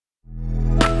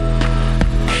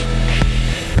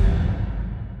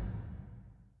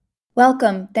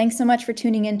Welcome. Thanks so much for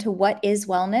tuning in to What is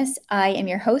Wellness. I am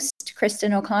your host,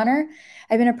 Kristen O'Connor.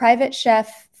 I've been a private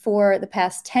chef for the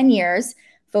past 10 years,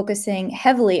 focusing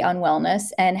heavily on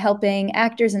wellness and helping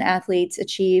actors and athletes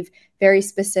achieve very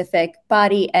specific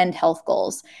body and health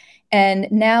goals.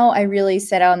 And now I really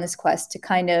set out on this quest to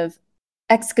kind of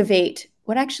excavate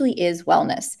what actually is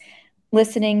wellness,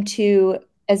 listening to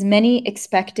as many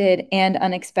expected and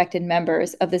unexpected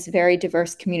members of this very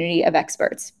diverse community of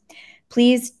experts.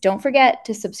 Please don't forget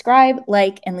to subscribe,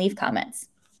 like, and leave comments.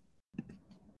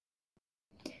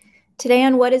 Today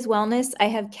on What is Wellness, I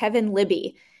have Kevin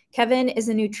Libby. Kevin is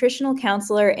a nutritional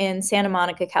counselor in Santa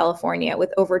Monica, California,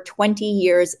 with over 20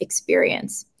 years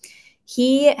experience.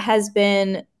 He has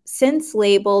been since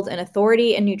labeled an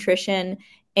authority in nutrition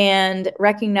and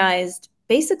recognized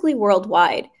basically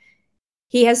worldwide.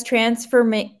 Kevin's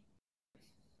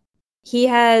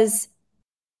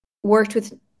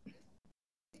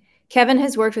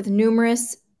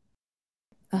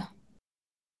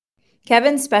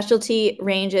specialty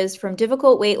ranges from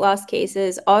difficult weight loss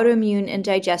cases, autoimmune and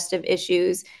digestive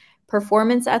issues,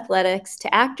 performance athletics,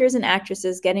 to actors and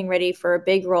actresses getting ready for a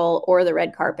big role or the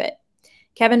red carpet.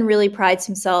 Kevin really prides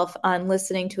himself on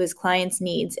listening to his clients'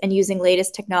 needs and using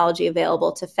latest technology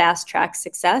available to fast-track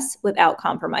success without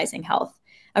compromising health.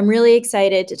 I'm really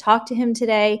excited to talk to him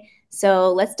today,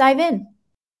 so let's dive in.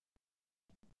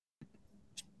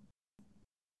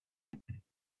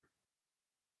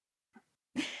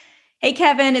 Hey,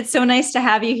 Kevin, it's so nice to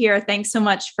have you here. Thanks so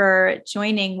much for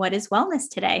joining What is Wellness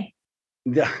today.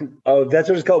 Oh, that's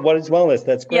what it's called. What is Wellness?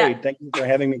 That's great. Yeah. Thank you for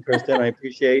having me, Kristen. I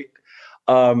appreciate.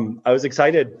 I was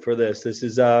excited for this. This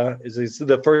is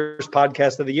the first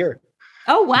podcast of the year.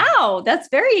 Oh, wow. That's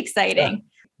very exciting.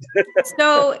 Yeah.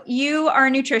 So you are a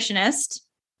nutritionist.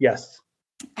 Yes.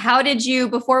 How did you,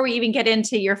 before we even get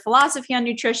into your philosophy on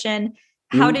nutrition,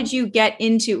 how did you get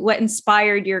into what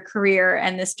inspired your career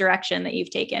and this direction that you've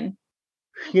taken?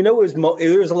 You know,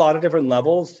 there was a lot of different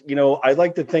levels. You know, I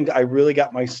like to think I really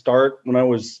got my start when I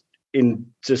was in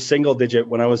just single digit,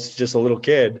 when I was just a little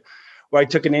kid, where I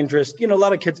took an interest. You know, a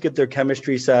lot of kids get their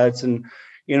chemistry sets and,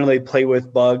 you know, they play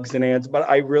with bugs and ants, but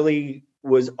I really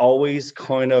was always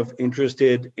kind of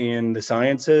interested in the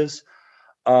sciences.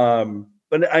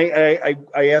 But I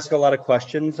ask a lot of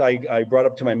questions. I brought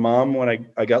up to my mom when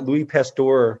I got Louis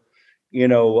Pasteur, you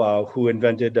know, who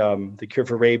invented the cure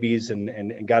for rabies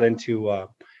and got into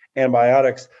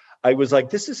antibiotics. I was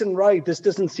like, this isn't right. This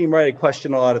doesn't seem right. I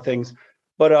question a lot of things.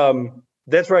 But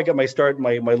that's where I got my start,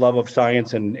 my love of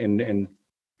science and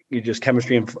just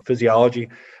chemistry and physiology.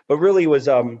 But really it was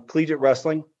collegiate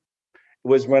wrestling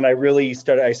was when I really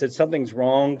started. I said, something's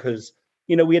wrong because,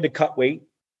 you know, we had to cut weight.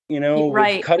 You know,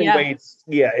 right. Cutting weights,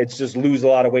 it's just lose a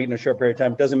lot of weight in a short period of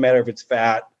time. It doesn't matter if it's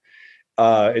fat.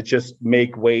 It's just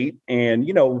make weight. And,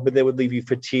 you know, but they would leave you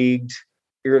fatigued,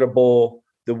 irritable.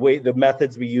 The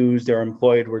methods we used or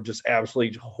employed were just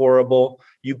absolutely horrible.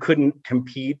 You couldn't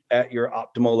compete at your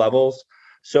optimal levels.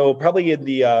 So probably in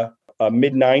the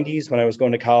mid 90s when I was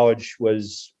going to college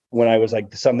was when I was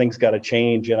like, something's got to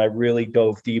change. And I really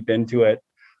dove deep into it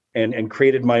and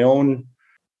created my own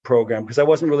program because I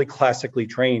wasn't really classically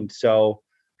trained. So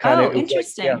kind of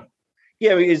interesting. Like,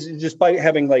 yeah, it's just by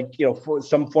having like, you know,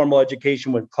 some formal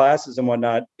education with classes and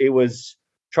whatnot, it was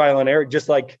trial and error. Just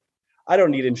like, I don't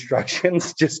need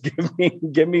instructions. Just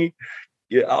give me,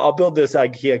 I'll build this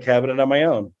IKEA cabinet on my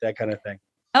own, that kind of thing.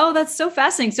 Oh, that's so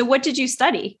fascinating. So what did you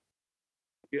study?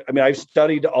 I mean, I've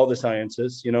studied all the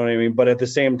sciences, you know what I mean? But at the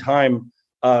same time,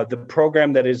 the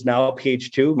program that is now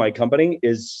PH2, my company,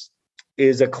 is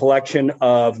a collection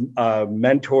of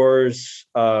mentors,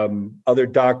 other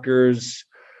doctors,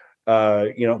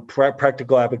 you know,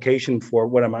 practical application for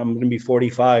what I'm going to be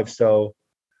 45. So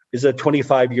it's a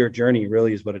 25-year journey,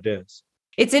 really is what it is.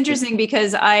 It's interesting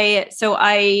because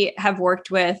I have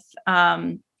worked with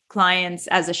clients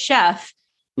as a chef,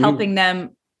 helping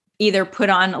them either put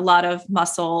on a lot of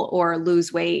muscle or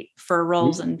lose weight for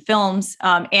roles in films,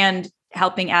 and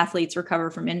helping athletes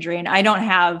recover from injury. And I don't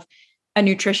have a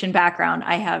nutrition background.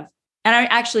 And I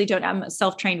actually don't, I'm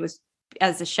self-trained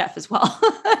as a chef as well.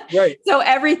 Right. So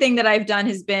everything that I've done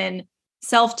has been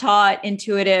self-taught,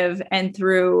 intuitive, and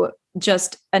through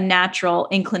just a natural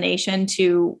inclination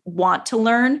to want to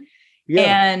learn.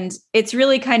 Yeah. And it's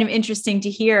really kind of interesting to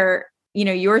hear, you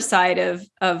know, your side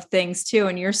of things too,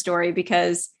 and your story,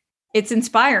 because it's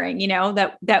inspiring, you know,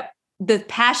 that the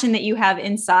passion that you have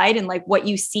inside and like what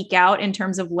you seek out in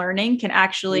terms of learning can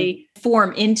actually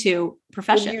form into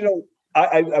profession. Well, you know,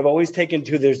 I've always taken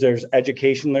to there's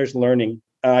education, there's learning.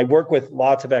 I work with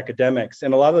lots of academics,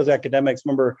 and a lot of those academics,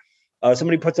 remember,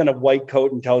 somebody puts on a white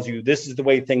coat and tells you this is the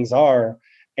way things are.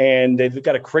 and they've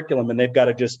got a curriculum and they've got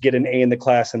to just get an A in the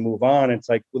class and move on. It's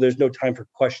like, well, there's no time for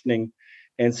questioning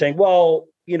and saying, well,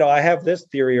 I have this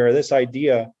theory or this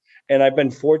idea. And I've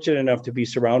been fortunate enough to be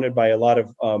surrounded by a lot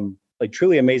of like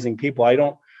truly amazing people. I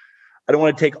don't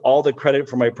want to take all the credit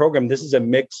for my program. This is a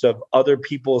mix of other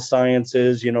people's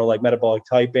sciences, like metabolic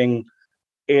typing.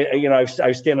 I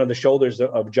stand on the shoulders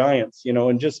of giants,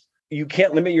 and just, you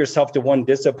can't limit yourself to one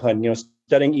discipline,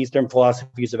 studying Eastern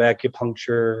philosophies of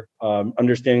acupuncture,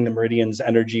 understanding the meridians,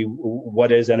 energy,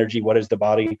 what is the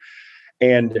body.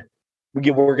 And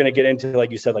we're going to get into,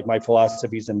 like you said, like my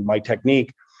philosophies and my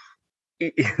technique.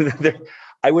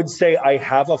 I would say I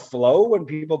have a flow when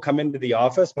people come into the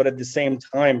office, but at the same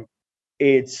time,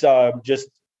 it's just,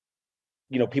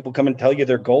 people come and tell you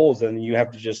their goals and you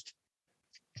have to just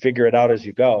figure it out as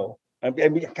you go. I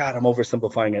mean, God, I'm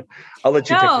oversimplifying it. I'll let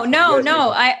you.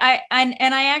 No. I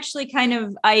actually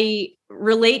I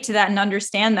relate to that and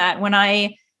understand that. When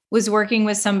I was working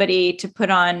with somebody to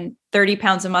put on 30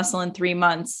 pounds of muscle in 3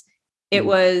 months, I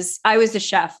was the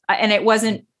chef, and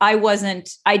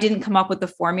I didn't come up with the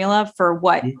formula for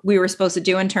what we were supposed to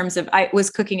do in terms of, I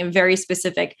was cooking a very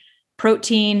specific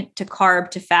protein to carb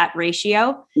to fat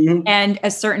ratio, and a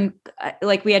certain,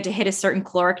 like we had to hit a certain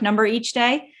caloric number each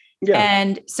day. Yeah.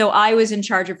 And so I was in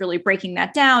charge of really breaking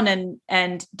that down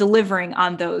and delivering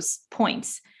on those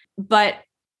points. But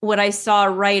what I saw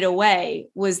right away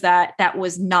was that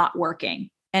was not working,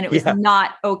 and it was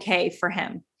not okay for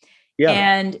him. Yeah.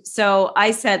 And so I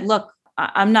said, look,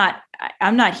 I'm not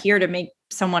here to make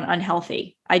someone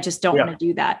unhealthy. I just don't want to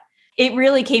do that. It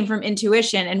really came from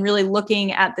intuition and really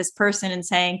looking at this person and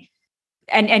saying,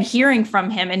 and hearing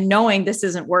from him and knowing this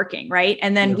isn't working. Right.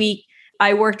 And then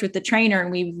I worked with the trainer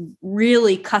and we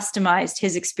really customized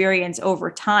his experience over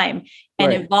time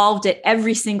and evolved it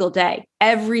every single day.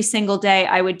 Every single day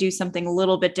I would do something a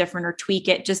little bit different or tweak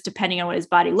it just depending on what his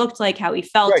body looked like, how he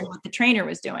felt, and what the trainer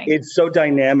was doing. It's so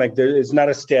dynamic. It's not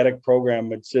a static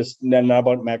program. It's just not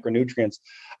about macronutrients.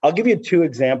 I'll give you 2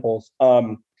 examples.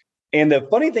 And the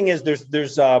funny thing is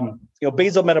there's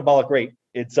basal metabolic rate.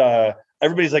 It's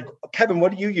everybody's like, Kevin,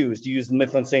 what do you use? Do you use the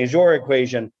Mifflin-St. Jean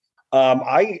equation?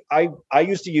 I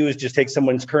used to just take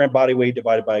someone's current body weight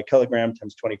divided by a kilogram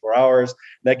times 24 hours.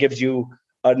 That gives you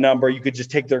a number. You could just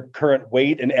take their current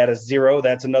weight and add a 0.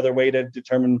 That's another way to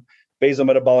determine basal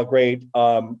metabolic rate,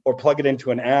 or plug it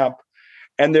into an app.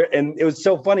 And it was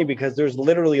so funny because there's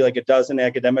literally like a dozen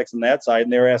academics on that side,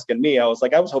 and they were asking me. I was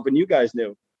like, I was hoping you guys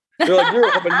knew. They're like, you're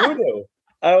hoping you knew.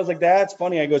 I was like, that's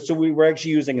funny. I go, so we were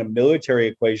actually using a military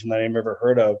equation that I've never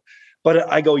heard of.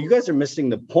 But I go, you guys are missing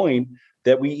the point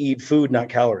that we eat food, not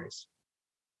calories.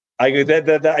 I go,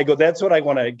 that's what I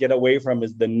want to get away from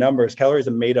is the numbers. Calories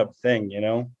are a made up thing,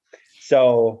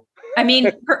 So, I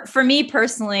mean, for me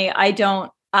personally,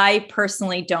 I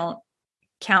personally don't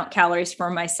count calories for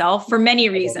myself for many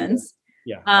reasons.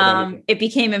 Yeah. It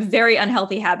became a very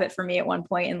unhealthy habit for me at one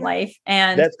point in life.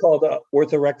 And that's called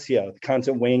orthorexia,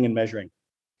 constant weighing and measuring.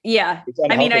 Yeah.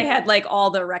 I mean, I had like all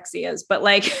the Rexias, but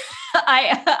like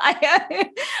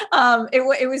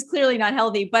it was clearly not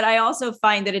healthy, but I also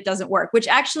find that it doesn't work, which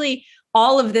actually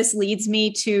all of this leads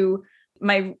me to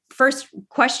my first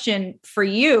question for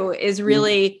you is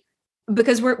really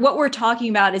because what we're talking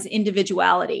about is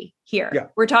individuality here. Yeah.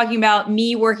 We're talking about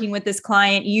me working with this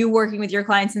client, you working with your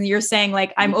clients, and you're saying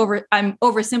like, I'm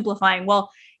oversimplifying.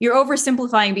 Well, you're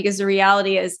oversimplifying because the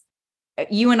reality is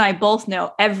you and I both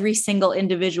know every single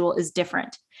individual is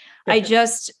different. I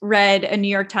just read a New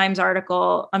York Times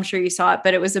article. I'm sure you saw it,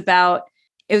 but it was about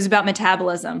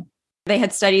metabolism. They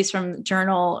had studies from the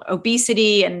journal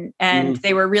Obesity and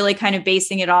they were really kind of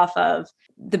basing it off of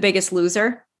The Biggest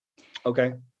Loser.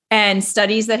 Okay. And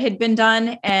studies that had been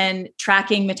done and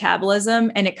tracking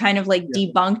metabolism. And it kind of like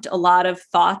debunked a lot of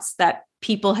thoughts that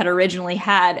people had originally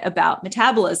had about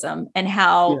metabolism and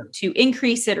how to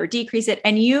increase it or decrease it.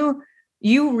 And you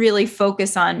really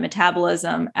focus on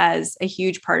metabolism as a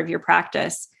huge part of your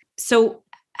practice. So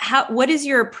what is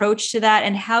your approach to that?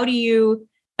 And how do you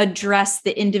address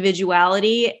the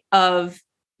individuality of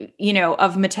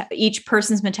each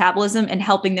person's metabolism and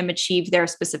helping them achieve their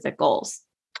specific goals?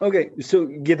 Okay. So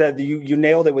get that. You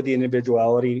nailed it with the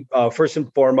individuality. First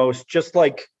and foremost, just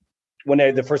like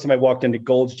the first time I walked into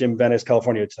Gold's Gym, Venice,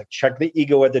 California, it's like, check the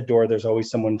ego at the door. There's always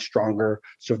someone stronger.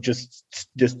 So just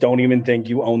don't even think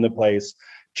you own the place.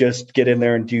 Just get in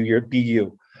there and be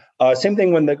you. Same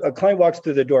thing when a client walks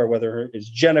through the door, whether it's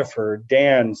Jennifer,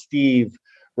 Dan, Steve,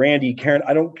 Randy, Karen,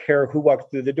 I don't care who walks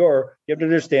through the door. You have to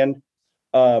understand,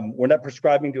 we're not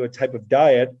prescribing to a type of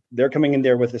diet. They're coming in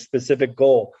there with a specific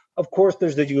goal. Of course,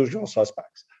 there's the usual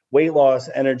suspects: weight loss,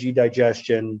 energy,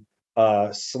 digestion,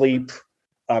 sleep,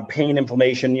 pain,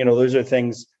 inflammation, those are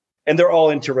things, and they're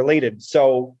all interrelated.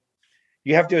 So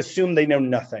you have to assume they know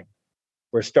nothing.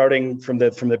 We're starting from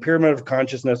the pyramid of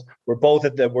consciousness. We're both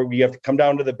where we have to come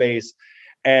down to the base.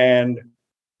 And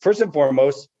first and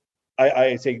foremost,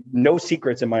 I say no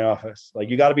secrets in my office. Like,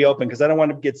 you got to be open, because I don't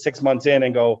want to get 6 months in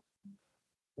and go,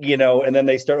 and then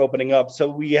they start opening up. So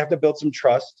we have to build some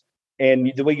trust.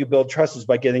 And the way you build trust is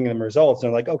by getting them results.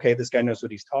 And like, okay, this guy knows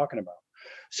what he's talking about.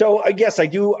 So I guess I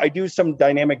do some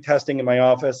dynamic testing in my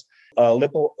office,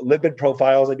 lipid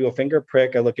profiles. I do a finger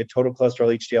prick. I look at total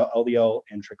cholesterol, HDL, LDL,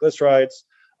 and triglycerides,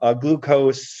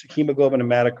 glucose, hemoglobin,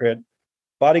 hematocrit,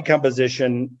 body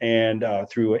composition, and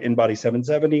through InBody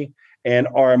 770 and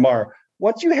RMR.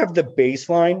 Once you have the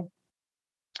baseline,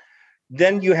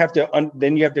 then you have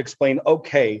to explain,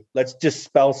 okay, let's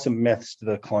dispel some myths to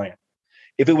the client.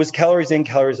 If it was calories in,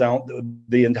 calories out,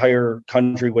 the entire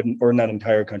country wouldn't, or not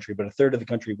entire country, but a third of the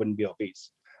country wouldn't be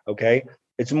obese. Okay.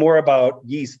 It's more about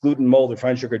yeast, gluten, mold,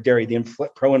 refined sugar, dairy, the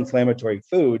pro-inflammatory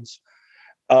foods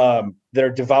that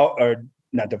are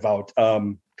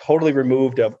totally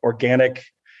removed of organic,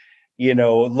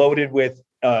 loaded with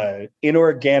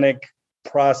inorganic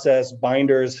processed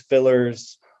binders,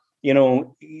 fillers.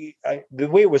 The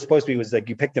way it was supposed to be was like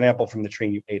you picked an apple from the tree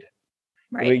and you ate it.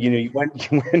 Right. You went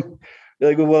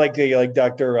like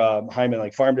Dr. Hyman,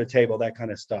 like farm to table, that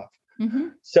kind of stuff. Mm-hmm.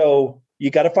 So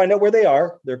you got to find out where they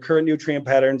are, their current nutrient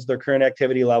patterns, their current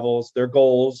activity levels, their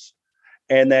goals.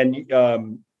 And then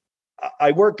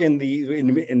I work in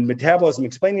metabolism,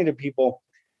 explaining to people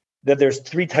that there's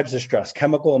 3 types of stress: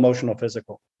 chemical, emotional,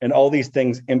 physical. And all these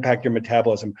things impact your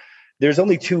metabolism. There's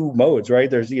only 2 modes, right?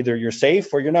 There's either you're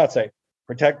safe or you're not safe,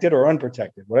 protected or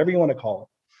unprotected, whatever you want to call it.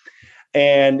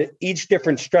 And each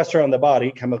different stressor on the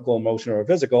body, chemical, emotional, or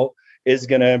physical, is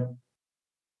going to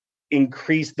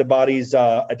increase the body's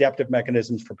adaptive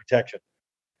mechanisms for protection.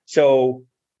 So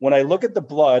when I look at the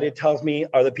blood, it tells me,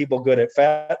 are the people good at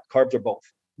fat, carbs, or both?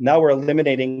 Now we're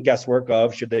eliminating guesswork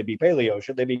of, should they be paleo?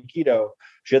 Should they be keto?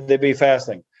 Should they be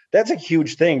fasting? That's a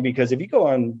huge thing, because if you go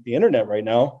on the internet right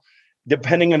now,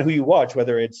 depending on who you watch,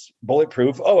 whether it's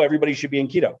Bulletproof, everybody should be in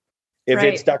keto. If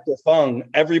it's Dr. Fung,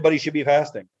 everybody should be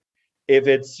fasting. If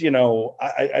it's,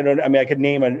 I could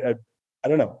name a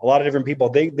lot of different people.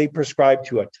 They prescribe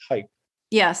to a type.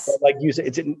 Yes. But like you said,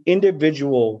 it's an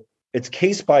individual, it's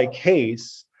case by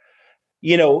case.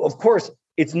 Of course,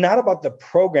 it's not about the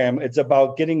program. It's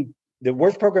about getting the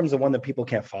worst program is the one that people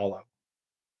can't follow.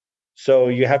 So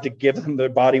you have to give them their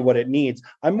body what it needs.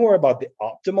 I'm more about the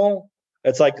optimal.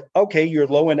 It's like, okay, you're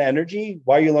low in energy.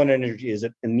 Why are you low in energy? Is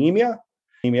it anemia?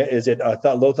 Is it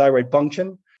low thyroid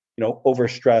function?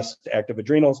 Overstressed, active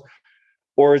adrenals?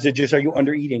 Or is it just, are you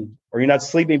under eating, or you're not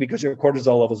sleeping because your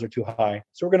cortisol levels are too high?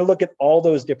 So we're going to look at all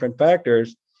those different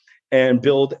factors and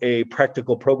build a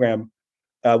practical program,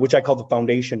 which I call the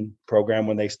foundation program.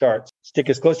 When they start, stick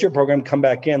as close to your program, come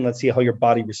back in, let's see how your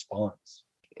body responds.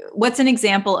 What's an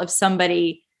example of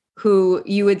somebody who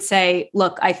you would say,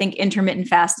 look, I think intermittent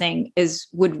fasting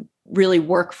would really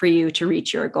work for you to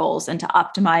reach your goals and to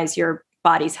optimize your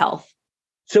body's health?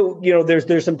 So,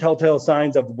 there's some telltale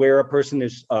signs of where a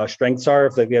person's strengths are.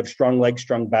 If they have strong legs,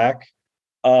 strong back,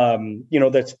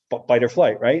 that's fight or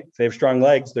flight, right? If they have strong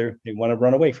legs, they want to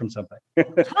run away from something.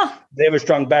 Huh. They have a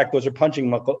strong back, those are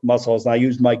punching muscles. And I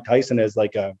use Mike Tyson as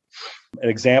like an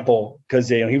example, because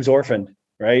he was orphaned,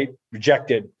 right?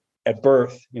 Rejected at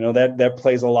birth. That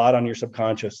plays a lot on your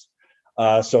subconscious.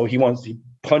 So he wants to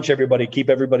punch everybody, keep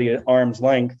everybody at arm's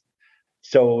length,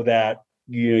 so that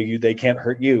they can't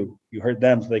hurt you. You hurt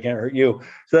them, so they can't hurt you.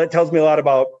 So that tells me a lot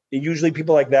about, usually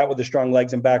people like that with the strong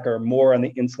legs and back are more on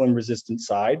the insulin resistant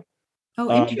side.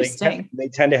 Oh, interesting. They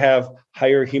tend to have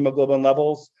higher hemoglobin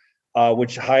levels,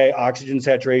 which high oxygen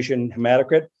saturation,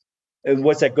 hematocrit. And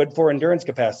what's that good for? Endurance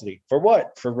capacity. For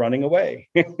what? For running away.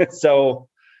 So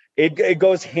it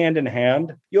goes hand in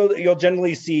hand. You'll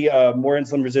generally see more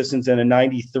insulin resistance in a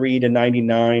 93 to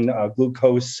 99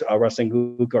 glucose, resting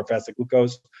glucose or fasted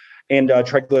glucose, and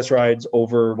triglycerides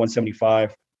over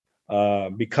 175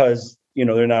 because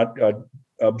they're not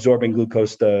absorbing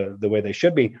glucose the way they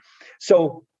should be.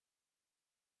 So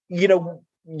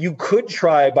you could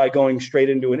try by going straight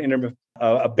into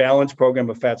a balanced program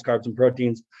of fats, carbs, and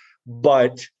proteins,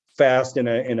 but fast in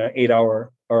an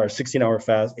 8-hour or a 16-hour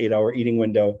fast, 8-hour eating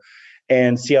window,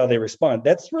 and see how they respond.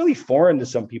 That's really foreign to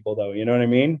some people, though. You know what I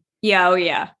mean? Yeah. Oh,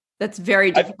 yeah. That's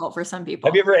very difficult for some people.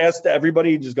 Have you ever asked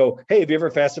everybody, just go, hey, have you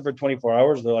ever fasted for 24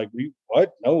 hours? They're like,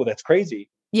 what? No, that's crazy.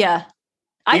 Yeah.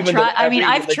 I've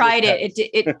tried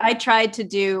it. I tried to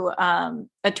do a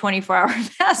 24-hour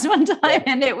fast one time,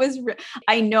 and it was,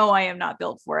 I know I am not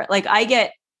built for it. Like I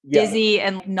get dizzy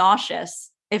and nauseous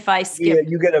if I skip.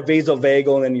 You get a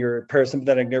vasovagal and then your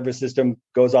parasympathetic nervous system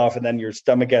goes off and then your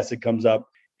stomach acid comes up.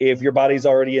 If your body's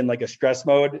already in like a stress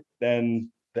mode,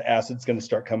 then the acid's going to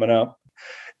start coming up.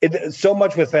 So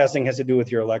much with fasting has to do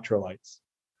with your electrolytes.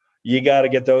 You got to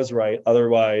get those right.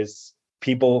 Otherwise,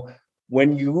 people,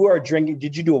 when you are drinking,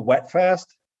 did you do a wet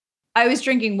fast? I was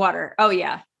drinking water. Oh,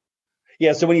 yeah.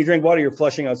 Yeah. So when you drink water, you're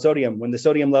flushing out sodium. When the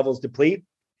sodium levels deplete,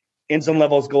 insulin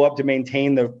levels go up to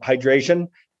maintain the hydration.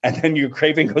 And then your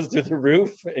craving goes through the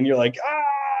roof and you're like,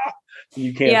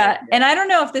 you can't. Yeah. And I don't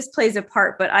know if this plays a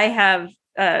part, but I have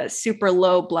super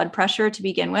low blood pressure to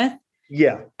begin with.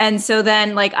 Yeah. And so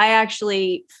then like, I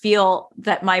actually feel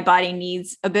that my body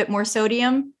needs a bit more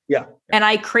sodium. Yeah. And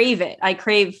I crave it. I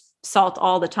crave salt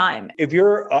all the time. If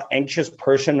you're an anxious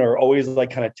person or always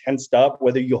like kind of tensed up,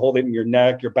 whether you hold it in your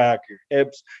neck, your back, your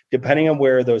hips, depending on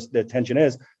where the tension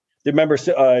is, remember,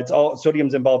 it's all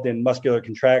sodium's involved in muscular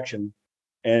contraction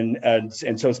and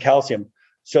so is calcium.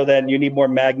 So then you need more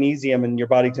magnesium and your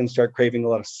body can start craving a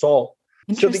lot of salt.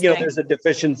 So there's a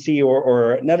deficiency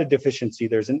or not a deficiency,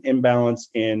 there's an imbalance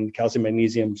in calcium,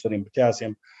 magnesium, sodium,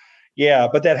 potassium. Yeah,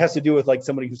 but that has to do with like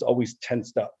somebody who's always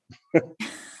tensed up.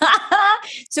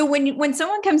 So when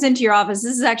someone comes into your office,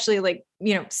 this is actually like,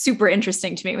 super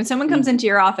interesting to me. When someone comes into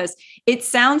your office, it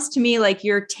sounds to me like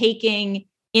you're taking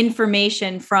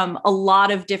information from a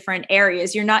lot of different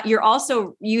areas. You're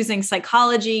also using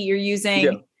psychology, you're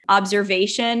using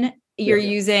observation, you're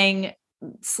using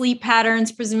sleep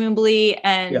patterns, presumably,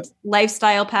 and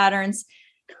lifestyle patterns.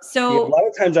 So a lot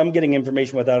of times I'm getting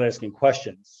information without asking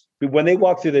questions. When they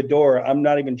walk through the door, I'm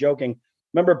not even joking.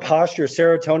 Remember posture,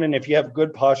 serotonin, if you have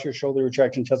good posture, shoulder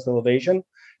retraction, chest elevation,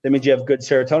 that means you have good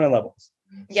serotonin levels.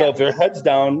 So if their head's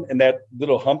down and that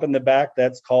little hump in the back,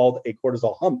 that's called a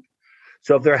cortisol hump.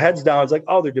 So if their head's down, it's like,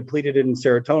 oh, they're depleted in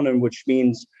serotonin, which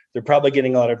means they're probably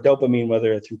getting a lot of dopamine,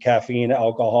 whether it's through caffeine,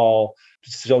 alcohol,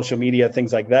 social media,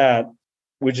 things like that,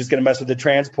 which is going to mess with the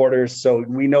transporters. So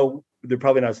we know they're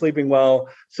probably not sleeping well.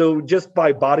 So just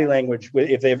by body language,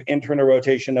 if they have internal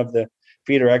rotation of the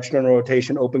feet or external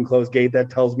rotation, open, close gait, that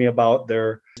tells me about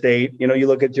their state. You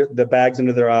look at the bags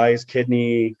under their eyes,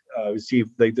 kidney, see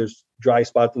if there's dry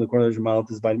spots in the corner of your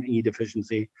mouth, is vitamin E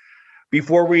deficiency.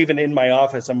 Before we're even in my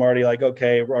office, I'm already like,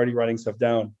 okay, we're already writing stuff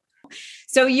down.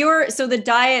 So the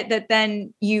diet that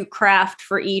then you craft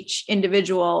for each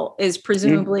individual is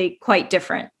presumably quite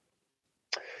different.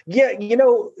 Yeah.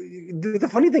 The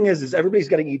funny thing is everybody's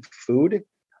got to eat food.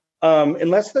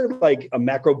 Unless they're like a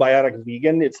macrobiotic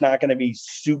vegan, it's not going to be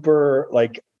super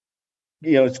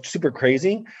super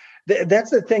crazy. That's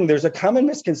the thing. There's a common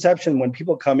misconception when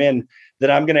people come in that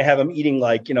I'm going to have them eating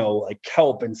like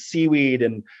kelp and seaweed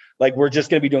and like we're just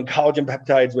going to be doing collagen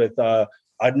peptides with a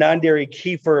non-dairy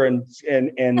kefir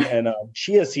and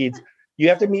chia seeds. You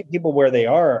have to meet people where they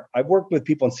are. I've worked with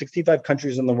people in 65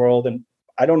 countries in the world, and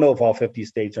I don't know if all 50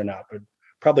 states or not, but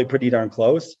probably pretty darn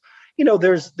close.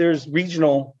 There's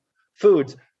regional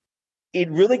foods. It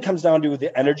really comes down to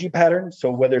the energy pattern.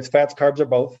 So whether it's fats, carbs, or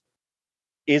both,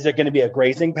 is it going to be a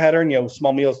grazing pattern?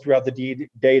 Small meals throughout the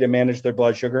day to manage their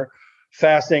blood sugar,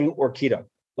 fasting, or keto,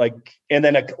 and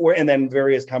then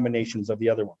various combinations of the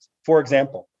other ones. For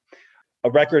example, a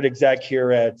record exec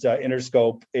here at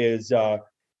Interscope is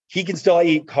he can still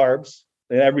eat carbs,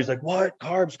 and everybody's like, "What?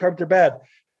 Carbs are bad."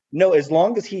 No, as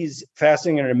long as he's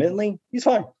fasting intermittently, he's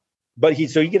fine. But he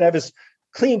can have his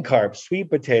clean carbs, sweet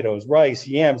potatoes, rice,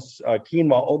 yams,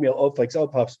 quinoa, oatmeal, oat flakes,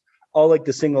 oat puffs, all like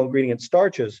the single ingredient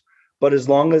starches. But as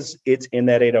long as it's in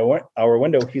that 8-hour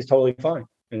window, he's totally fine.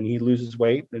 And he loses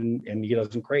weight and he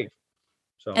doesn't crave.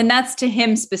 So, and that's to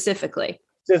him specifically.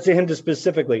 That's to him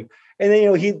specifically. And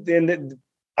then,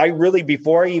 I really,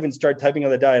 before I even start typing on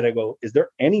the diet, I go, is there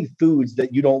any foods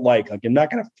that you don't like? Like, I'm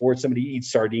not going to force somebody to eat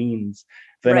sardines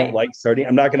if they don't like sardines.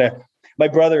 I'm not going to. My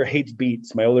brother hates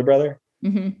beets, my older brother.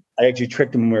 Mm-hmm. I actually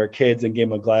tricked him when we were kids and gave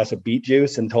him a glass of beet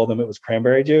juice and told him it was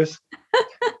cranberry juice.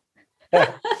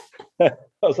 I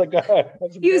was like,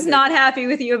 he was not happy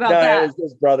with you about that.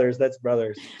 It's brothers. That's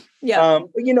brothers. Yeah.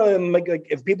 Like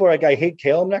if people are like, I hate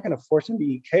kale, I'm not going to force them to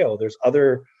eat kale. There's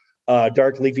other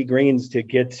dark leafy greens to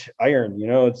get iron.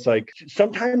 It's like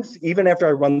sometimes even after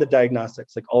I run the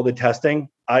diagnostics, like all the testing,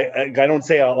 I don't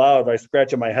say out loud, but I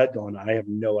scratch in my head going, I have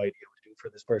no idea what to do for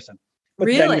this person. But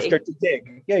really? Then you start to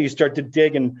dig. Yeah, you start to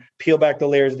dig and peel back the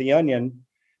layers of the onion.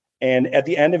 And at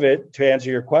the end of it, to answer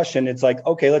your question, it's like,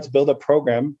 okay, let's build a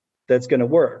program that's going to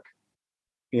work.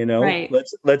 Right.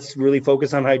 Let's really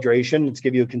focus on hydration. Let's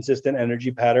give you a consistent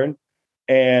energy pattern.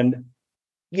 And,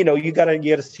 you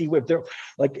gotta see if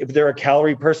they're a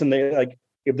calorie person,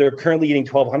 if they're currently eating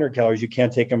 1,200 calories, you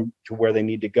can't take them to where they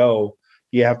need to go.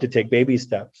 You have to take baby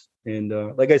steps.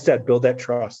 And like I said, build that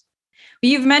trust.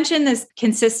 You've mentioned this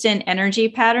consistent energy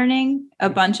patterning a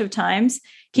bunch of times.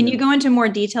 Can you go into more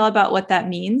detail about what that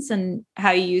means and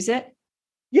how you use it?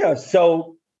 Yeah.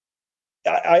 So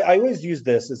I always use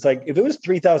this. It's like, if it was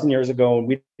 3,000 years ago and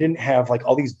we didn't have like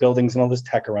all these buildings and all this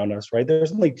tech around us, right?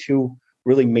 There's only two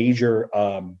really major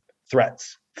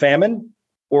threats: famine,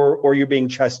 or you're being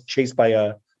chased by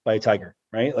a tiger,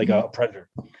 right? Like a predator.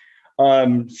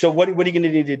 So what are you going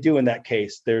to need to do in that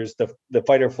case? There's the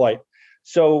fight or flight.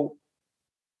 So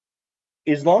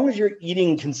as long as you're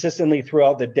eating consistently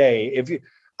throughout the day,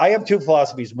 I have two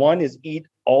philosophies. One is eat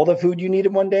all the food you need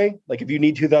in one day. Like if you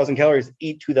need 2,000 calories,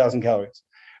 eat 2,000 calories,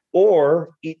 or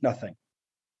eat nothing.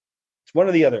 It's one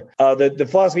or the other. The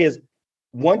philosophy is,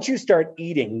 once you start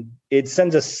eating, it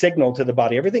sends a signal to the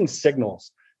body. Everything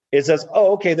signals. It says,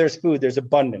 oh, okay, there's food, there's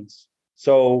abundance.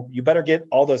 So you better get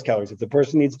all those calories. If the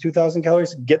person needs 2,000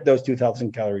 calories, get those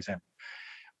 2,000 calories in,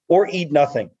 or eat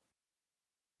nothing.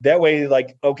 That way,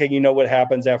 like, okay, you know what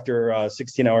happens after a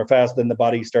 16-hour fast, then the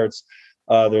body starts,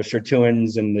 there's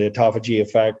sirtuins and the autophagy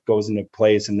effect goes into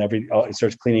place, and it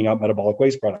starts cleaning out metabolic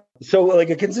waste products. So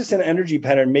like a consistent energy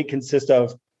pattern may consist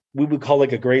of, we would call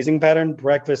like a grazing pattern: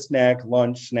 breakfast, snack,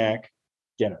 lunch, snack,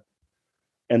 dinner,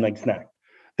 and like snack.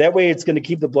 That way it's going to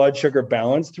keep the blood sugar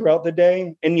balanced throughout the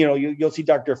day. And, you'll see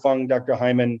Dr. Fung, Dr.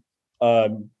 Hyman,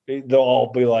 they'll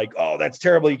all be like, oh, that's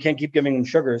terrible, you can't keep giving them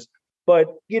sugars. But,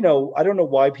 I don't know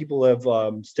why people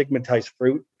have stigmatized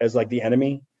fruit as like the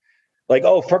enemy. Like,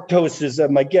 oh, fructose is,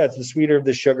 I'm like, yeah, it's the sweeter of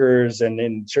the sugars,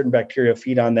 and certain bacteria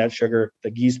feed on that sugar,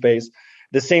 the yeast base. At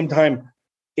the same time,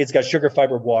 it's got sugar,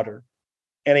 fiber, water,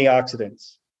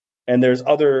 antioxidants, and there's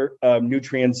other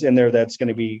nutrients in there that's going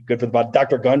to be good for the body.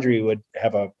 Dr. Gundry would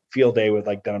have a field day with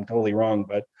like that. I'm totally wrong,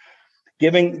 but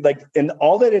giving and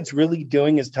all that it's really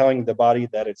doing is telling the body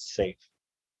that it's safe.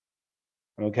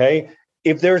 Okay.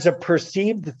 If there's a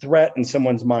perceived threat in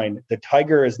someone's mind, the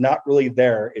tiger is not really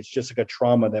there. It's just like a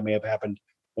trauma that may have happened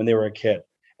when they were a kid,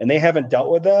 and they haven't dealt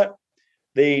with that.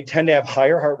 They tend to have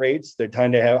higher heart rates. They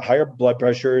tend to have higher blood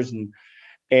pressures, and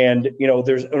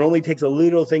it only takes a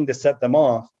little thing to set them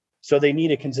off. So they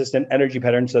need a consistent energy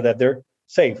pattern so that they're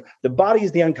safe. The body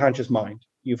is the unconscious mind.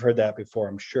 You've heard that before,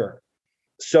 I'm sure.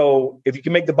 So if you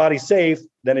can make the body safe,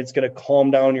 then it's going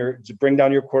to bring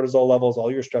down your cortisol levels,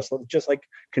 all your stress levels, just like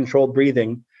controlled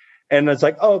breathing. And it's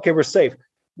like, oh, okay, we're safe.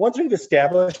 Once we've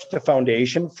established a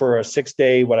foundation for a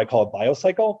 6-day, what I call a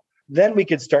biocycle, then we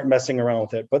could start messing around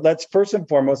with it. But let's first and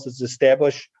foremost, let's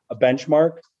establish a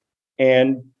benchmark.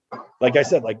 And like I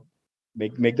said, like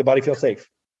make the body feel safe.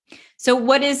 So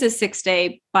what is a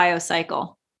 6-day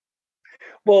biocycle?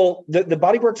 Well, the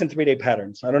body works in 3-day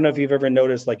patterns. I don't know if you've ever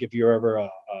noticed, like if you're ever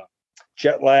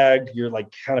jet lagged, you're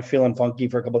like kind of feeling funky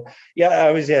for a couple. Yeah, it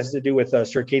always has to do with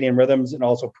circadian rhythms and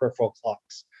also peripheral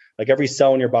clocks. Like every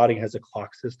cell in your body has a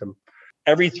clock system.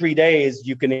 Every 3 days,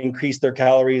 you can increase their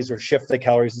calories or shift the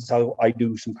calories. That's how I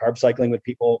do some carb cycling with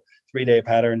people, 3-day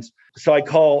patterns. So I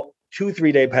call 2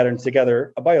 3-day patterns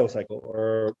together a biocycle,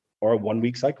 or a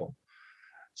 1-week cycle.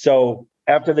 So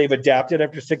after they've adapted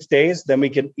after 6 days, then we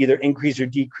can either increase or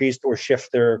decrease or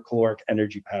shift their caloric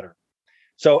energy pattern.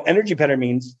 So energy pattern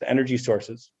means the energy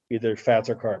sources, either fats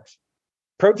or carbs.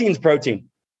 Protein's protein.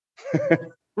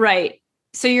 Right.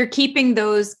 So you're keeping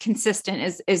those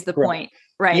consistent is the point,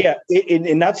 right? Yeah.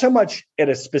 And not so much at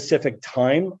a specific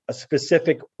time, a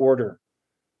specific order.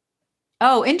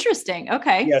 Oh, interesting.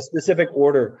 Okay. Yeah, specific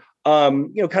order.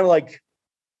 Kind of like,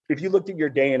 if you looked at your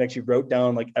day and actually wrote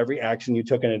down like every action you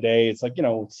took in a day, it's like,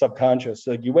 subconscious.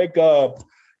 Like you wake up,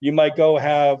 you might go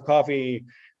have coffee.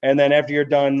 And then after you're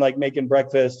done, like making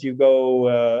breakfast, you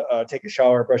go take a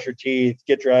shower, brush your teeth,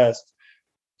 get dressed,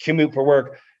 commute for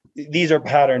work. These are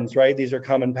patterns, right? These are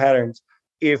common patterns.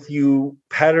 If you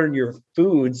pattern your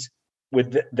foods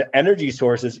with the energy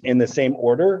sources in the same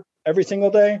order every single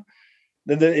day,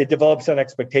 then it develops an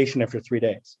expectation after 3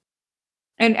 days.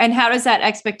 And how does that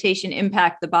expectation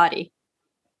impact the body?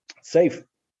 Safe.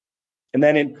 And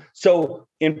then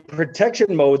in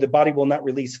protection mode, the body will not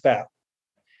release fat.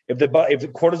 If the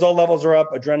cortisol levels are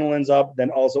up, adrenaline's up,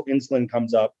 then also insulin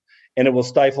comes up, and it will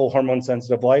stifle hormone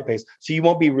sensitive lipase. So you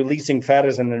won't be releasing fat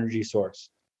as an energy source.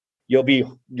 Your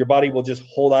body will just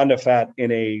hold on to fat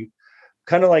in a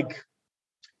kind of like,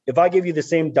 if I give you the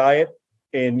same diet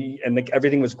and like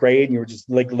everything was great and you were just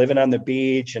like living on the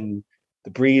beach and the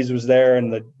breeze was there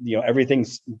and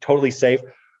everything's totally safe,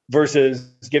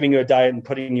 versus giving you a diet and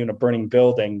putting you in a burning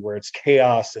building where it's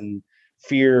chaos and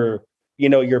fear.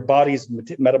 Your body's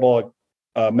metabolic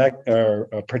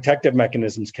protective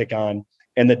mechanisms kick on,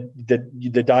 and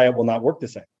the diet will not work the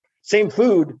same. Same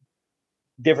food,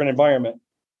 different environment.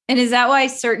 And is that why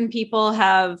certain people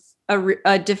have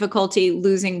a difficulty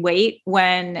losing weight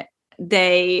when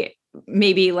they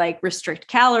maybe like restrict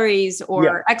calories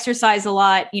or exercise a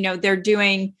lot? They're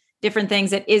doing different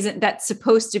things that's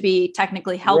supposed to be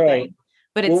technically helping,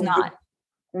 but it's not.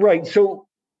 Right. So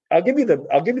I'll give you the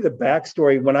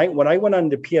backstory. When I went on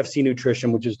to PFC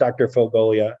Nutrition, which is Dr.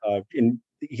 Fogolia,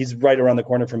 he's right around the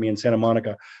corner from me in Santa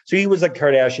Monica. So he was like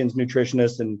Kardashians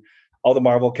nutritionist and all the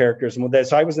Marvel characters and with that.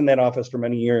 So I was in that office for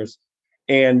many years,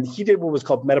 and he did what was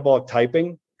called metabolic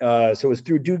typing. So it was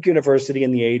through Duke University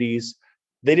in the 80s.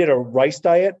 They did a rice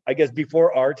diet, I guess,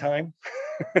 before our time.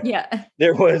 Yeah.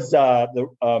 There was Dr.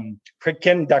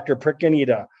 Pritkin.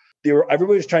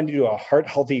 Everybody was trying to do a heart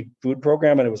healthy food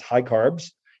program, and it was high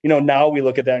carbs. Now we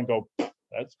look at that and go,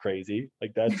 that's crazy.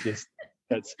 Like but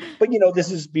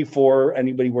this is before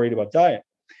anybody worried about diet.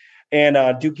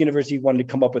 And Duke University wanted to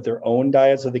come up with their own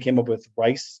diet. So they came up with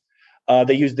rice.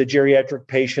 They used the geriatric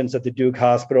patients at the Duke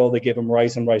Hospital. They gave them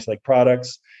rice and rice-like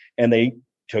products, and they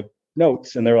took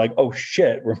notes. And they're like, oh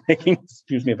shit, we're making,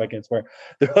 excuse me if I can't swear.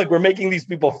 They're like, we're making these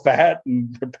people fat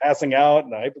and they're passing out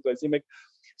and hypoglycemic.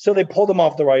 So they pulled them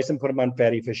off the rice and put them on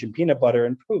fatty fish and peanut butter,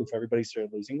 and poof, everybody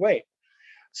started losing weight.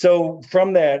 So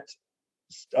from that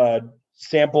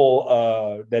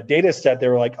sample, that data set, they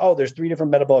were like, oh, there's 3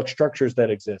 different metabolic structures that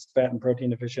exist: fat and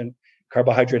protein deficient,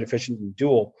 carbohydrate deficient, and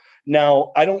dual.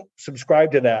 Now, I don't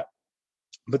subscribe to that,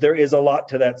 but there is a lot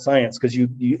to that science because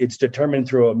it's determined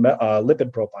through a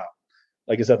lipid profile.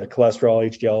 Like I said, the cholesterol,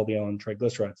 HDL, LDL, and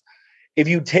triglycerides. If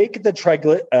you take the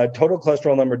total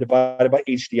cholesterol number divided by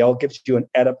HDL, it gives you an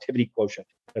adaptivity quotient.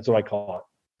 That's what I call it.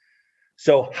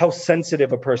 So how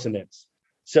sensitive a person is.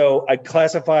 So I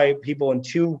classify people in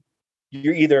 2.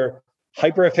 You're either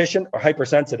hyper efficient or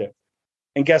hypersensitive.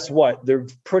 And guess what? They're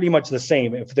pretty much the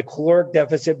same. If the caloric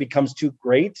deficit becomes too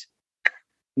great,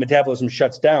 metabolism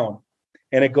shuts down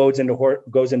and it goes into hoard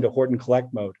and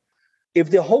collect mode. If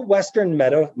the whole Western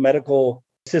medical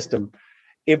system,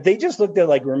 if they just looked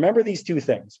at remember these 2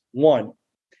 things. 1,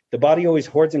 the body always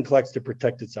hoards and collects to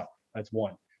protect itself. That's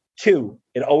 1. 2,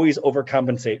 it always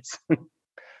overcompensates.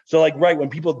 So when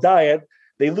people diet,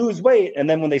 they lose weight. And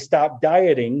then when they stop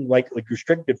dieting, like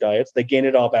restrictive diets, they gain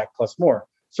it all back plus more.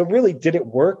 So really, did it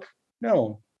work?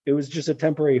 No, it was just a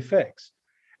temporary fix.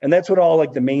 And that's what all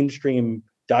the mainstream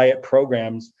diet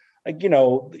programs, you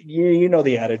know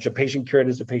the adage, a patient cured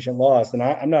is a patient lost. And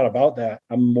I'm not about that.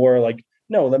 I'm more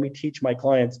no, let me teach my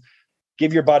clients,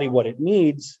 give your body what it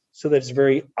needs so that it's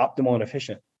very optimal and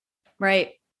efficient.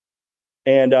 Right.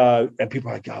 And people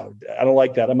are like, oh, I don't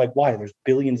like that. I'm like, why? There's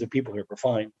billions of people here. We're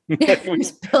fine.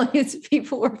 There's billions of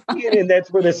people. We're fine. And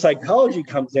that's where the psychology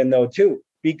comes in, though, too,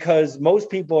 because most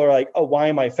people are like, oh, why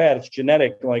am I fat? It's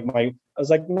genetic. I was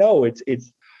like, no,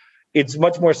 it's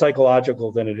much more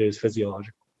psychological than it is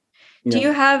physiological. Do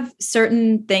you have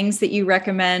certain things that you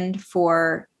recommend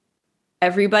for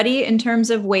everybody in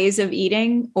terms of ways of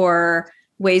eating or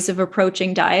ways of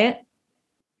approaching diet?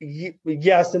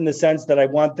 Yes, in the sense that I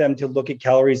want them to look at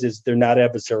calories as they're not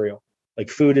adversarial.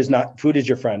 Food is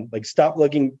your friend. Stop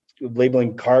labeling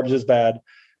carbs as bad,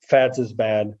 fats as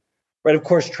bad. Right. Of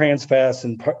course, trans fats,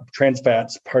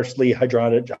 partially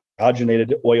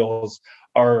hydrogenated oils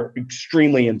are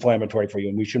extremely inflammatory for you,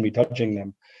 and we shouldn't be touching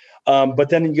them. But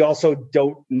then you also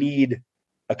don't need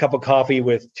a cup of coffee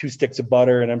with 2 sticks of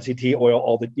butter and MCT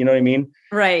oil, you know what I mean?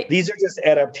 Right. These are just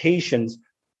adaptations.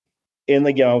 And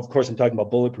of course, I'm talking about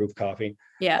bulletproof coffee.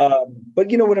 Yeah. But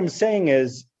what I'm saying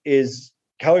is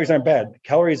calories aren't bad.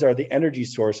 Calories are the energy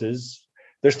sources.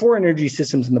 There's 4 energy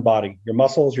systems in the body: your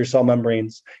muscles, your cell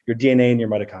membranes, your DNA, and your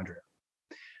mitochondria.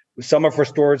 Some are for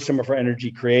storage, some are for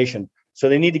energy creation. So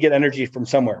they need to get energy from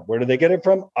somewhere. Where do they get it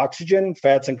from? Oxygen,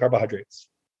 fats, and carbohydrates.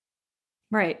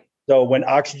 Right. So when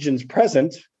oxygen's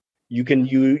present, you can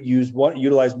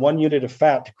utilize 1 unit of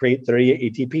fat to create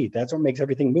 38 ATP. That's what makes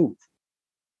everything move.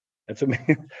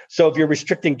 So if you're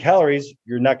restricting calories,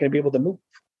 you're not going to be able to move.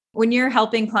 When you're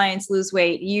helping clients lose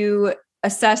weight, you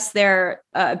assess their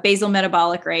basal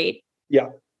metabolic rate. Yeah.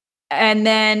 And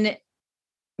then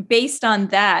based on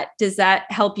that, does that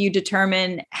help you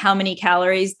determine how many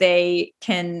calories they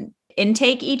can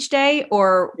intake each day?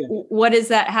 Or what is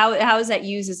that? How is that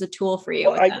used as a tool for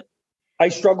you? Well, I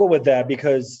struggle with that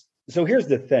because, so here's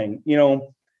the thing,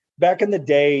 back in the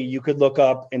day, you could look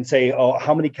up and say, oh,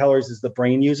 how many calories does the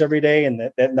brain use every day?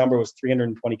 And that number was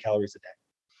 320 calories a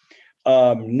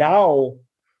day. Now,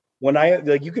 when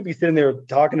you could be sitting there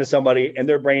talking to somebody and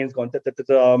their brain's going,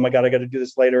 oh my God, I got to do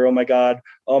this later. Oh my God.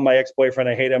 Oh, my ex-boyfriend,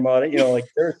 I hate him.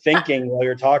 They're thinking while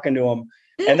you're talking to them,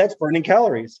 and that's burning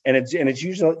calories, and it's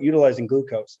usually utilizing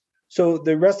glucose. So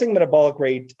the resting metabolic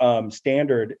rate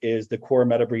standard is the core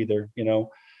meta breather,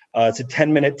 It's a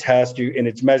 10-minute test, and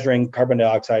it's measuring carbon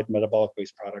dioxide metabolic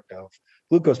waste product of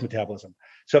glucose metabolism.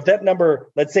 So if that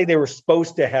number, let's say they were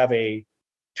supposed to have a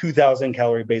 2,000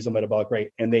 calorie basal metabolic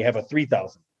rate and they have a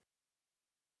 3,000.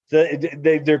 So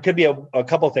there could be a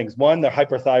couple of things. One, they're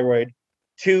hyperthyroid.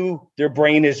 Two, their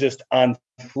brain is just on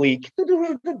fleek,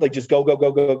 like just go, go,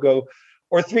 go, go, go.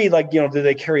 Or three, like, do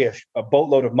they carry a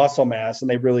boatload of muscle mass and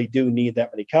they really do need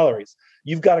that many calories?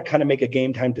 You've got to kind of make a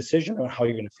game time decision on how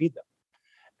you're going to feed them.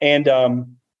 And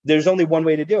there's only one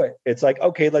way to do it. It's like,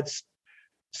 okay, let's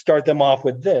start them off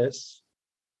with this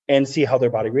and see how their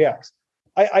body reacts.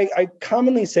 I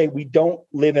commonly say we don't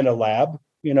live in a lab.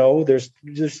 There's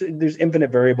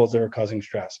infinite variables that are causing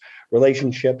stress,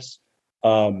 relationships,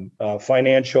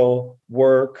 financial,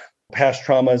 work, past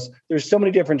traumas. There's so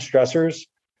many different stressors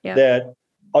that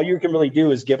all you can really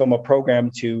do is give them a program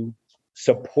to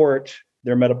support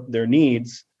their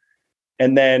needs,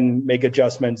 and then make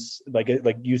adjustments. Like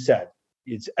you said,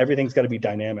 everything's got to be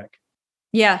dynamic.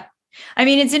 Yeah. I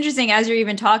mean, it's interesting as you're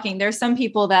even talking, there's some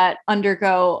people that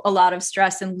undergo a lot of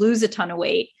stress and lose a ton of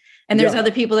weight. And there's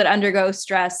other people that undergo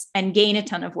stress and gain a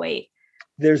ton of weight.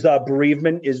 There's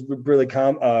bereavement is really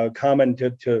common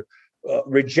to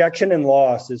rejection and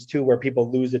loss is too, where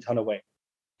people lose a ton of weight.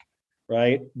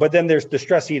 Right. But then there's the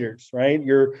stress eaters, right?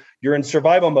 You're in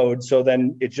survival mode. So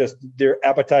then it's just their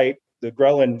appetite, the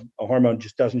ghrelin hormone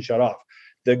just doesn't shut off.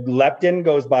 The leptin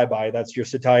goes bye-bye. That's your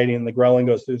satiety, and the ghrelin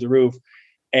goes through the roof.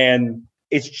 And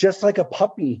it's just like a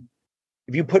puppy.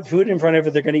 If you put food in front of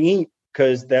it, they're going to eat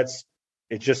because it's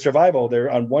just survival.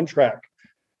 They're on one track.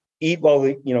 Eat while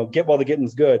get while the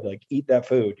getting's good. Like eat that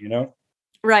food,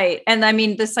 Right. And I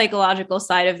mean, the psychological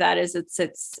side of that is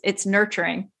it's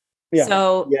nurturing. Yeah.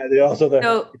 So yeah,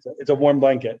 it's a warm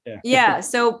blanket. Yeah. Yeah.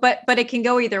 So, but it can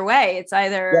go either way. It's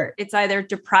either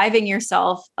depriving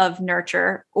yourself of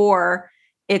nurture or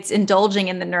it's indulging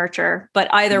in the nurture. But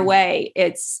either way,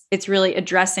 it's really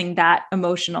addressing that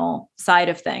emotional side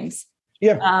of things.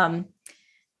 Yeah.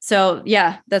 So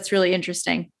yeah, that's really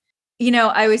interesting.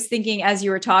 I was thinking as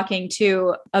you were talking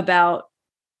too about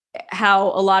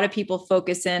how a lot of people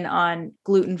focus in on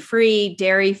gluten-free,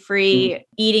 dairy-free,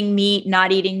 eating meat,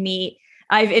 not eating meat.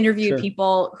 I've interviewed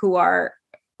people who are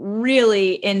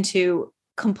really into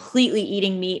completely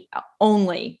eating meat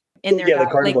only in their diet, the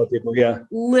carnivore people,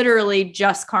 literally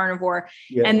just carnivore.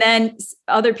 Yeah. And then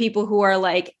other people who are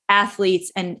like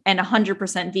athletes and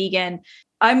 100% vegan.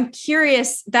 I'm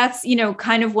curious, that's,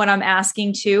 kind of what I'm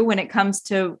asking too, when it comes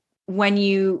to when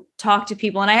you talk to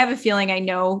people, and I have a feeling I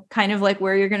know kind of like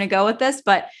where you're going to go with this,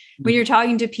 but when you're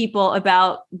talking to people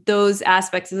about those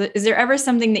aspects, is there ever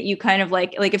something that you kind of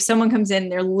like if someone comes in,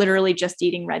 they're literally just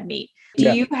eating red meat?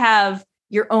 Do you have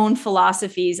your own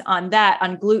philosophies on that,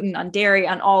 on gluten, on dairy,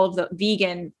 on all of the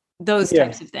vegan, those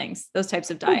types of things, those types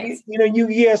of diets?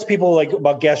 You ask people like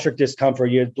about gastric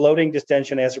discomfort, you have bloating,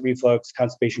 distension, acid reflux,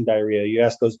 constipation, diarrhea. You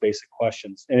ask those basic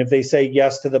questions. And if they say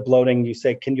yes to the bloating, you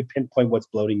say, can you pinpoint what's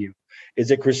bloating you? Is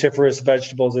it cruciferous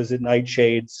vegetables? Is it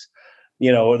nightshades?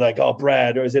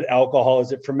 Bread, or is it alcohol?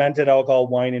 Is it fermented alcohol,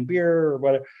 wine and beer, or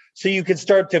whatever? So you could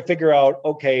start to figure out,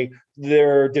 okay,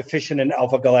 they're deficient in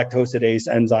alpha galactosidase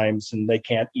enzymes and they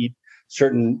can't eat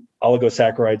certain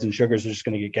oligosaccharides and sugars. They're just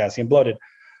going to get gassy and bloated.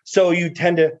 So you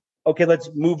tend to, okay, let's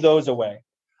move those away.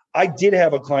 I did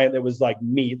have a client that was like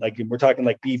meat, like we're talking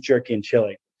like beef jerky and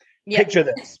chili. Yeah. Picture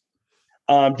this.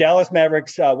 Dallas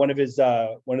Mavericks, one of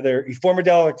their former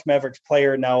Dallas Mavericks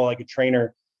player, now like a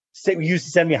trainer, used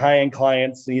to send me high-end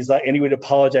clients. And he would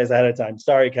apologize ahead of time.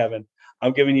 Sorry, Kevin,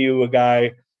 I'm giving you a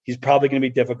guy. He's probably going to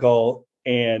be difficult,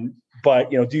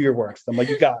 but do your work. So I'm like,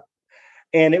 you got it.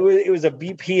 And it was a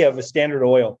VP of a Standard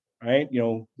Oil, right?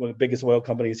 One of the biggest oil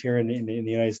companies here in the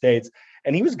United States.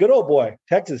 And he was a good old boy,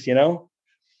 Texas,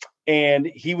 and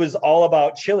he was all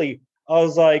about chili. I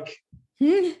was like,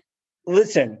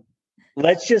 listen,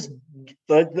 let's just,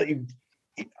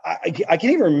 I can't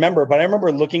even remember, but I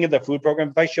remember looking at the food program.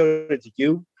 If I showed it to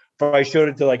you, if I showed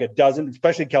it to like a dozen,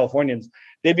 especially Californians,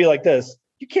 they'd be like this,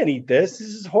 you can't eat this. This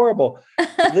is horrible.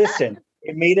 Listen,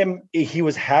 it made him, he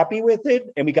was happy with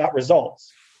it and we got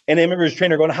results. And I remember his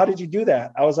trainer going, how did you do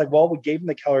that? I was like, well, we gave him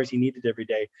the calories he needed every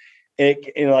day.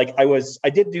 I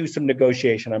did do some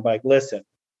negotiation. I'm like, listen,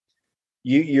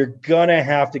 you're going to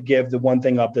have to give the one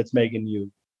thing up that's making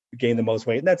you gain the most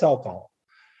weight, and that's alcohol.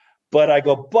 But I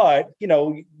go,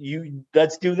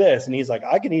 let's do this. And he's like,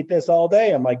 I can eat this all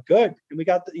day. I'm like, good. And we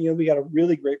got a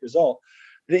really great result.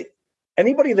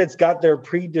 Anybody that's got their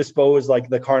predisposed, like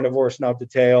the carnivore snout to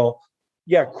tail,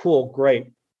 yeah, cool,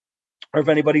 great. Or if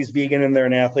anybody's vegan and they're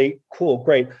an athlete, cool,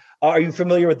 great. Are you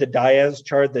familiar with the DIAS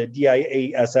chart, the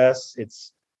DIASS?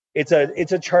 It's it's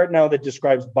a chart now that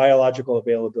describes biological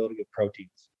availability of proteins.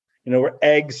 Where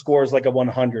egg scores like a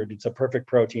 100, it's a perfect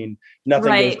protein.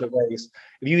 Nothing goes to waste.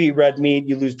 If you eat red meat,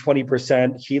 you lose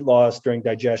 20% heat loss during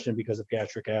digestion because of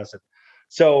gastric acid.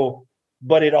 So,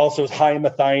 but it also is high in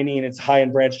methionine. It's high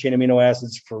in branched chain amino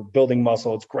acids for building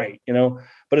muscle. It's great,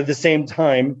 But at the same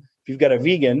time, if you've got a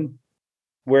vegan,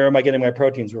 where am I getting my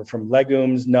proteins? We're from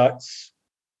legumes, nuts.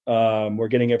 We're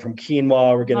getting it from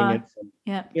quinoa. We're getting it from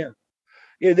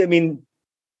I mean,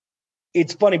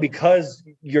 it's funny because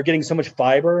you're getting so much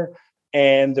fiber,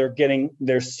 and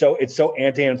it's so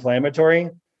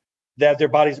anti-inflammatory that their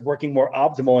body's working more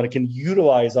optimal, and it can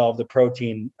utilize all of the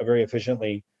protein very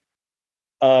efficiently.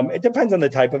 It depends on the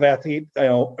type of athlete,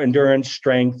 endurance,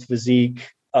 strength, physique,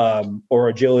 or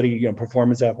agility,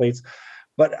 performance athletes.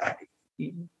 But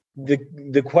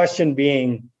the question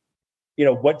being,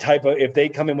 what type of, if they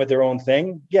come in with their own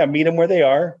thing, meet them where they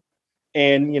are.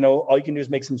 And, all you can do is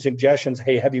make some suggestions.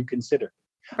 Hey, have you considered?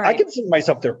 Right. I consider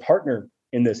myself their partner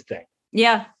in this thing.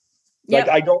 Yeah.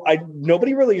 Like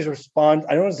nobody really responds.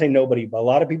 I don't want to say nobody, but a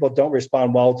lot of people don't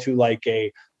respond well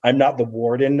to I'm not the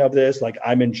warden of this. Like,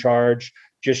 I'm in charge.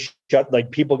 Just shut,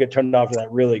 people get turned off to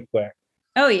that really quick.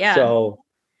 Oh yeah. So,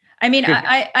 I mean,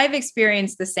 I've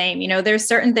experienced the same, there's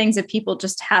certain things that people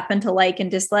just happen to like and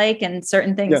dislike, and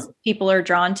certain things people are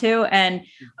drawn to. And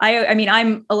I mean,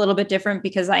 I'm a little bit different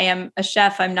because I am a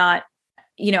chef. I'm not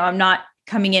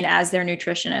coming in as their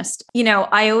nutritionist.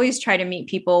 I always try to meet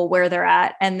people where they're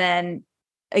at, and then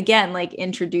again,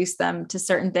 introduce them to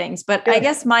certain things. But I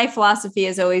guess my philosophy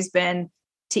has always been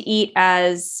to eat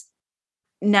as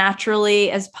naturally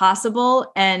as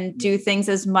possible and do things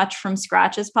as much from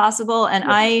scratch as possible. And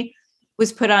I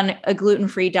was put on a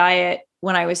gluten-free diet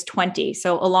when I was 20.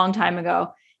 So a long time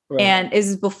ago. Right. And this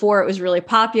is before it was really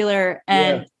popular.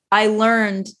 And I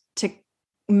learned to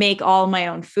make all my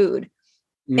own food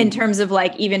in terms of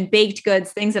even baked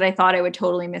goods, things that I thought I would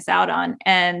totally miss out on.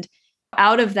 And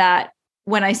out of that,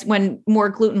 when more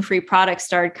gluten-free products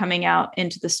started coming out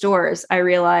into the stores, I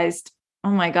realized, oh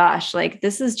my gosh,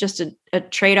 this is just a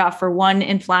trade-off for one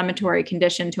inflammatory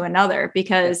condition to another,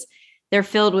 because they're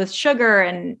filled with sugar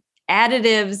and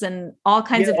additives and all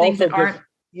kinds of things that aren't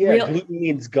real. Gluten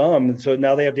means gum. So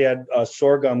now they have to add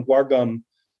sorghum, guar gum,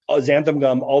 xanthan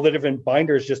gum, all the different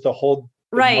binders just to hold.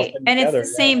 Right. And together. It's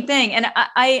the same thing. And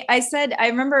I said, I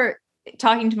remember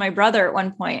talking to my brother at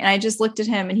one point, and I just looked at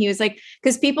him, and he was like,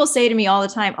 because people say to me all the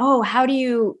time, oh, how do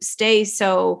you stay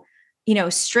so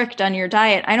strict on your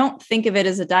diet? I don't think of it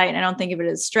as a diet. I don't think of it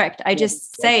as strict. I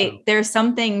just say there's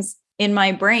some things in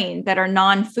my brain that are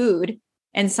non-food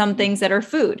and some things that are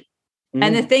food. Mm-hmm.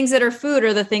 And the things that are food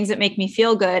are the things that make me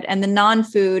feel good. And the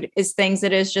non-food is things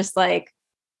that is just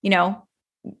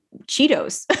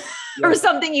Cheetos or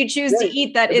something you choose to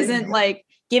eat that isn't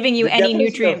giving you any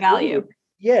nutrient value.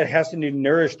 It has to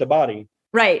nourish the body.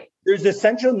 Right. There's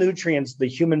essential nutrients the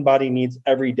human body needs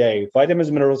every day: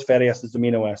 vitamins, minerals, fatty acids,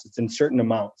 amino acids in certain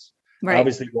amounts. Right.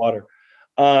 Obviously, water.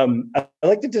 I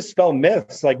like to dispel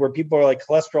myths, where people are like,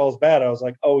 cholesterol is bad. I was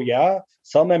like, oh yeah,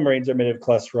 cell membranes are made of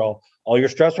cholesterol. All your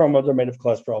stress hormones are made of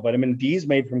cholesterol. Vitamin D is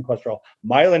made from cholesterol.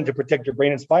 Myelin to protect your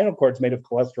brain and spinal cord is made of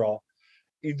cholesterol.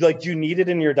 Do you need it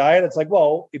in your diet? It's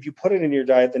well, if you put it in your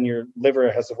diet, then your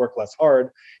liver has to work less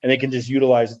hard, and they can just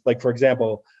utilize it. For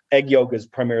example, egg yolk is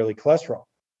primarily cholesterol.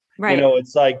 Right.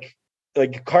 It's like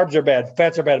carbs are bad,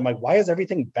 fats are bad. I'm like, why is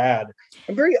everything bad?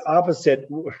 I'm very opposite.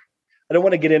 I don't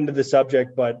want to get into the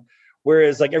subject, but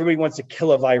whereas everybody wants to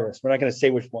kill a virus, we're not going to say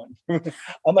which one.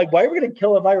 I'm like, why are we going to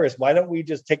kill a virus? Why don't we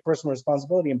just take personal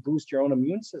responsibility and boost your own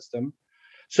immune system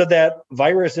so that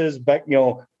viruses,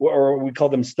 or we call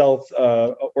them stealth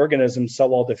organisms, cell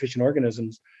wall deficient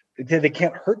organisms, they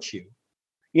can't hurt you.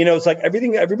 It's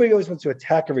everybody always wants to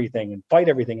attack everything and fight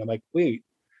everything. I'm like, wait,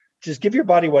 just give your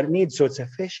body what it needs so it's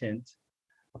efficient.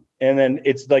 And then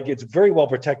it's very well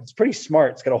protected. It's pretty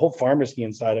smart. It's got a whole pharmacy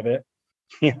inside of it.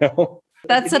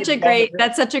 That's such a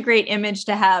great image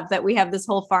to have, that we have this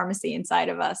whole pharmacy inside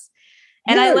of us.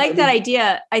 And I like that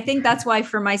idea. I think that's why,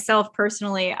 for myself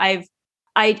personally, I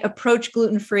approach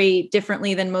gluten-free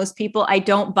differently than most people. I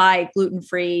don't buy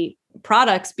gluten-free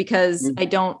products because I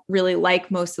don't really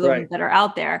like most of the ones that are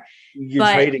out there. You're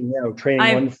trading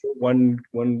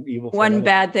one evil for one another.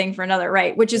 Bad thing for another,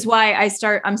 right? Which is why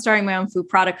I'm starting my own food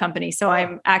product company. So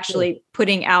I'm actually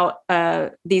putting out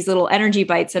these little energy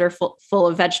bites that are full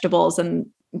of vegetables and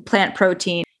plant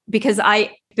protein, because I've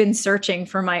been searching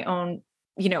for my own,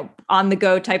 on the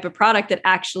go type of product that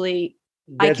actually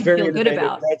I can feel good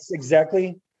about. That's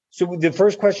exactly. So the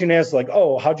first question is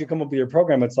how'd you come up with your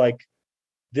program? It's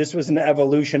this was an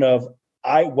evolution of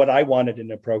what I wanted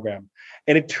in a program.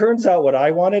 And it turns out what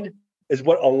I wanted is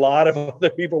what a lot of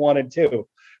other people wanted too.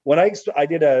 When I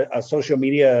did a social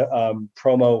media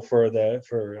promo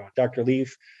for Dr.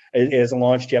 Leaf, it hasn't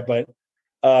launched yet, but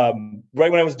right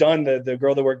when I was done, the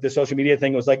girl that worked the social media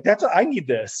thing was like, I need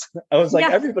this. I was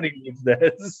like, everybody needs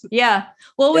this. Yeah.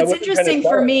 Well, what's interesting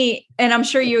for me, and I'm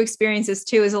sure you experience this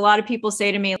too, is a lot of people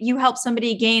say to me, you help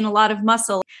somebody gain a lot of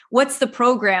muscle. What's the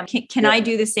program? Can I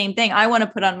do the same thing? I want to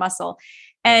put on muscle.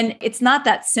 And it's not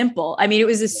that simple. I mean, it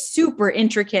was a super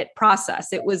intricate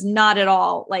process. It was not at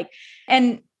all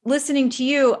and listening to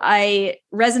you, I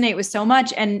resonate with so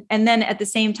much. And then at the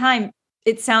same time,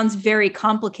 it sounds very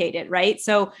complicated, right?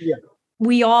 So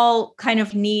we all kind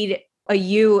of need a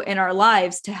you in our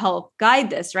lives to help guide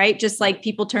this, right? Just like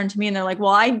people turn to me and they're like,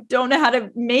 well, I don't know how to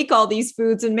make all these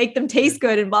foods and make them taste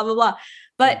good and blah, blah, blah.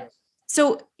 But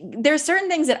so there's certain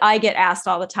things that I get asked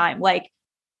all the time. Like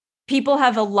people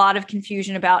have a lot of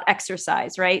confusion about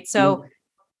exercise, right? So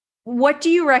what do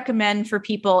you recommend for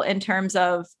people in terms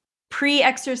of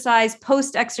pre-exercise,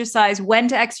 post-exercise, when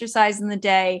to exercise in the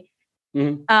day?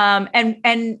 And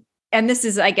this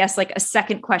is, I guess, like a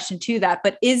second question to that,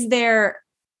 but is there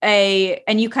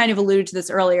and you kind of alluded to this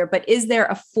earlier, but is there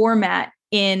a format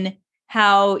in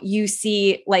how you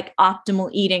see like optimal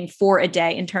eating for a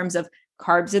day in terms of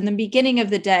carbs in the beginning of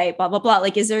the day, blah, blah, blah.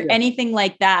 Like, is there anything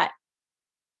like that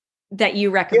you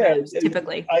recommend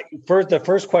typically? The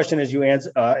first question is you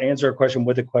answer a question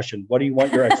with a question. What do you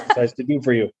want your exercise to do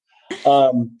for you?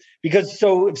 Because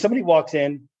so if somebody walks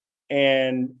in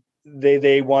and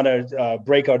they want to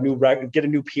get a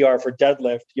new PR for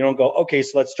deadlift, you don't go, okay,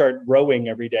 so let's start rowing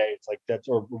every day. It's like that's,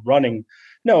 or running.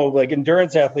 No, like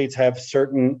endurance athletes have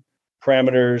certain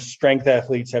parameters, strength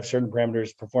athletes have certain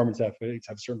parameters, performance athletes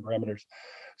have certain parameters.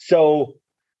 So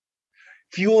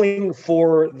fueling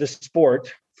for the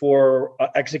sport, for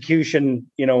execution,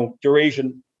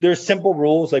 duration, there's simple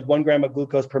rules like 1 gram of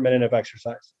glucose per minute of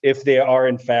exercise if they are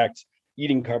in fact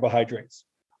eating carbohydrates.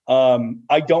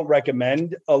 I don't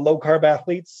recommend low carb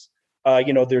athletes.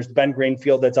 There's Ben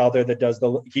Greenfield that's out there that does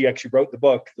he actually wrote the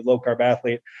book, The Low Carb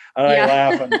Athlete. And I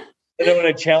laugh. And I don't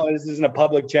want to challenge, this isn't a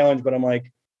public challenge, but I'm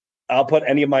like, I'll put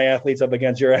any of my athletes up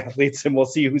against your athletes and we'll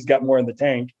see who's got more in the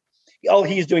tank. All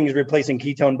he's doing is replacing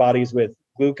ketone bodies with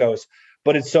glucose,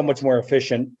 but it's so much more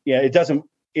efficient. Yeah, it doesn't,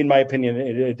 in my opinion,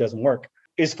 it doesn't work.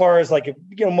 As far as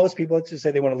most people, let's just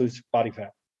say they want to lose body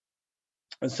fat.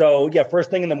 And so, first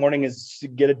thing in the morning is to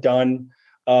get it done.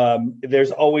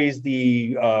 There's always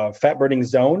the fat burning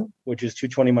zone, which is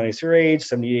 220 minus your age,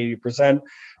 70, 80%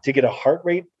 to get a heart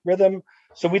rate rhythm.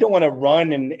 So we don't want to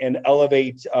run and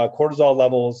elevate cortisol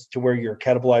levels to where you're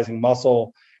catabolizing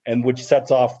muscle, and which sets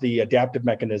off the adaptive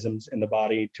mechanisms in the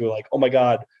body to like, oh my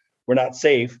God, we're not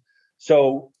safe.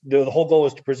 So the whole goal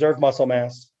is to preserve muscle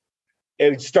mass. It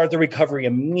would start the recovery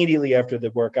immediately after the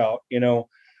workout,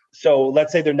 So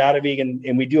let's say they're not a vegan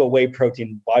and we do a whey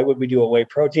protein. Why would we do a whey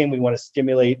protein? We want to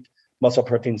stimulate muscle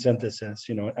protein synthesis,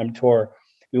 mTOR.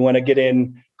 We want to get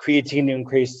in creatine to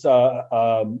increase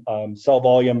cell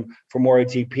volume for more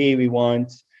ATP. We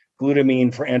want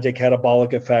glutamine for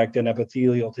anti-catabolic effect and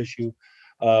epithelial tissue.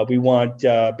 We want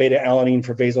beta-alanine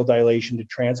for vasodilation to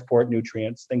transport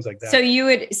nutrients, things like that.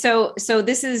 So so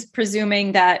this is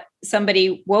presuming that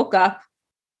somebody woke up,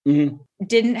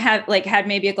 didn't have had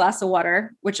maybe a glass of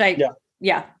water, which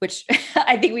which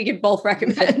I think we could both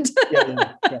recommend.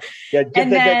 Get the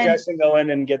digestion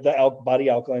going and get the body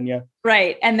alkaline. Yeah.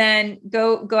 Right. And then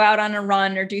go out on a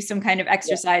run or do some kind of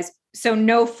exercise. Yeah. So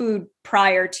no food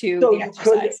prior to the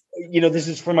exercise. This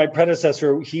is for my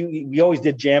predecessor. We always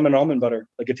did jam and almond butter,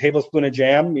 like a tablespoon of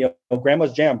jam,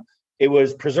 grandma's jam. It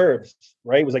was preserves,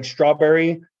 right? It was like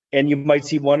strawberry, and you might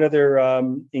see one other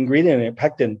ingredient in it,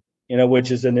 pectin, which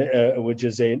is an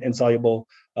insoluble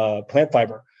plant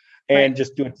fiber. And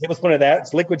just do a tablespoon of that.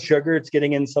 It's liquid sugar. It's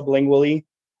getting in sublingually.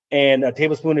 And a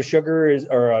tablespoon of sugar is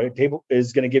going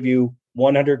to give you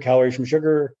 100 calories from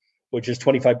sugar, which is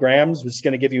 25 grams, which is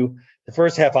going to give you the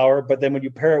first half hour. But then when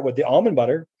you pair it with the almond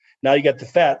butter, now you got the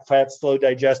fat slow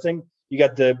digesting. You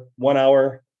got the 1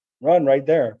 hour run right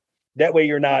there. That way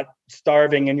you're not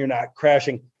starving and you're not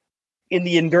crashing. In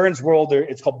the endurance world,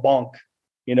 it's called bonk.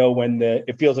 When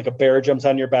it feels like a bear jumps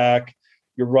on your back,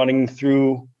 you're running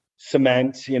through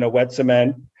cement, wet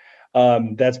cement.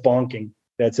 That's bonking.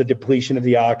 That's a depletion of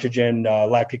the oxygen,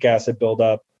 lactic acid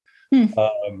buildup.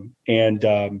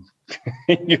 And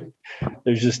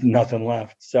there's just nothing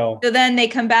left. So then they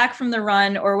come back from the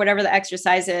run or whatever the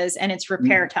exercise is, and it's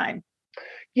repair time.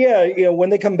 Yeah. When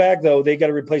they come back though, they got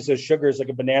to replace those sugars. Like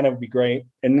a banana would be great.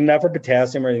 And not for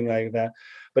potassium or anything like that.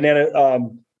 Banana,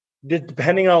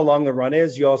 depending on how long the run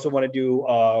is, you also want to do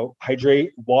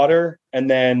hydrate water and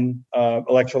then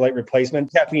electrolyte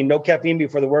replacement. Caffeine, no caffeine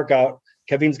before the workout.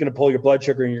 Caffeine's going to pull your blood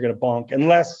sugar and you're going to bonk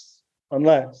unless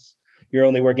you're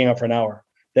only working out for an hour.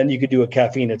 Then you could do a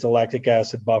caffeine. It's a lactic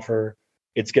acid buffer.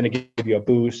 It's going to give you a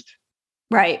boost.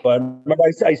 Right. But remember,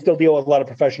 I still deal with a lot of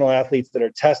professional athletes that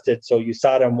are tested. So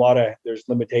USADA and WADA, there's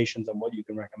limitations on what you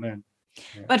can recommend.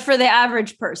 Yeah. But for the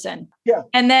average person. Yeah.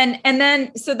 And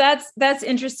then, so that's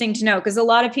interesting to know, because a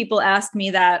lot of people ask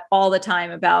me that all the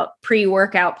time about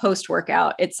pre-workout,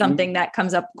 post-workout. It's something that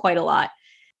comes up quite a lot.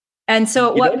 And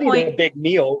so at what point? Need a big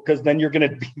meal, because then you're going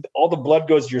to all the blood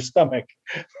goes to your stomach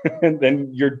and then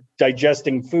you're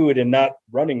digesting food and not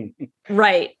running.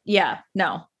 Right. Yeah.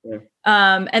 No. Yeah.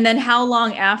 And then how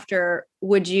long after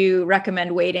would you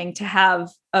recommend waiting to have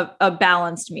a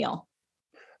balanced meal?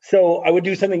 So I would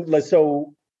do something like,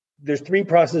 so there's 3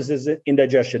 processes in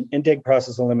digestion: intake,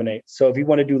 process, eliminate. So if you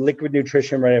want to do liquid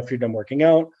nutrition right after you're done working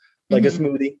out, like a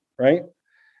smoothie, right?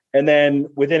 And then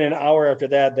within an hour after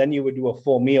that, then you would do a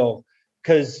full meal.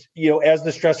 Because, as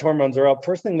the stress hormones are up,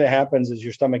 first thing that happens is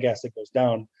your stomach acid goes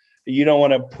down. You don't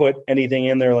want to put anything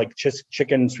in there like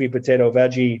chicken, sweet potato,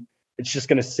 veggie. It's just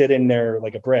going to sit in there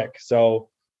like a brick. So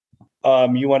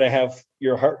you want to have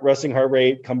your resting heart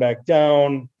rate come back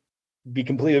down, be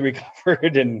completely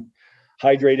recovered and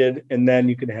hydrated, and then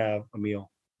you can have a meal.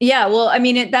 Yeah. Well, I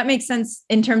mean, that makes sense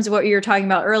in terms of what you were talking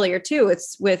about earlier too.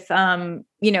 It's with,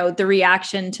 the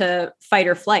reaction to fight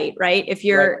or flight, right? If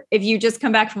you just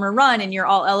come back from a run and you're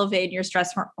all elevated, your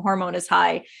stress hormone is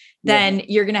high, then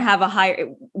you're going to have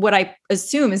what I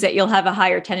assume is that you'll have a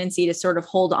higher tendency to sort of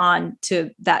hold on to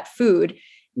that food.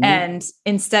 And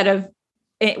instead of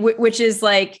which is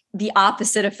like the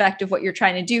opposite effect of what you're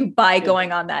trying to do by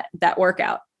going on that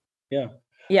workout. Yeah.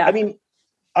 Yeah. I mean,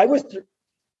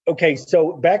 okay.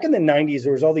 So back in the 90s,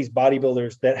 there was all these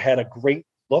bodybuilders that had a great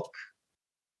look.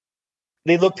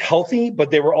 They looked healthy,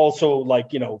 but they were also like,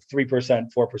 3%,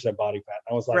 4% body fat.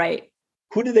 I was like, right.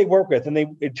 Who did they work with?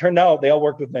 And it turned out they all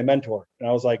worked with my mentor. And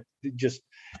I was like,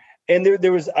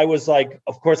 I was like,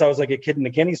 of course I was like a kid in the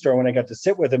candy store when I got to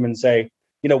sit with him and say,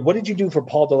 what did you do for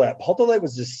Paul Dillette? Paul Dillette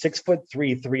was this 6'3",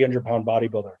 300-pound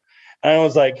bodybuilder. And I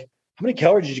was like, how many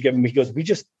calories did you give him? He goes,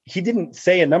 he didn't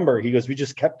say a number. He goes, we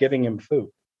just kept giving him food.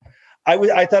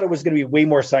 I thought it was going to be way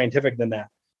more scientific than that.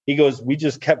 He goes, we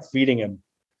just kept feeding him.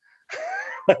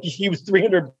 Like he was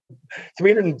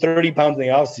 330 pounds in the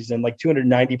off season, like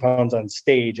 290 pounds on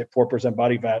stage at 4%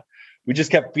 body fat. We just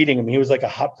kept feeding him. He was like a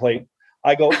hot plate.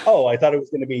 I go, I thought it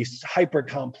was going to be hyper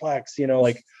complex,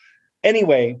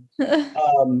 Anyway,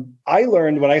 I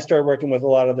learned when I started working with a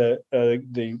lot of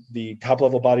the top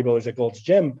level bodybuilders at Gold's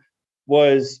Gym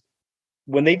was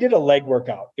when they did a leg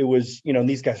workout, it was,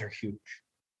 these guys are huge.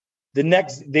 The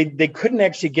next, they couldn't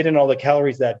actually get in all the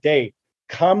calories that day.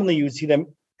 Commonly, you would see them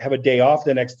have a day off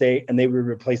the next day and they would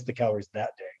replace the calories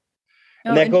that day.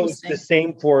 And that goes the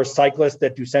same for cyclists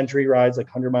that do century rides, like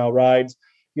 100-mile rides.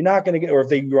 You're not going to get, or if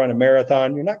they run a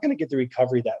marathon, you're not going to get the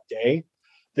recovery that day.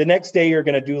 The next day, you're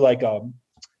going to do like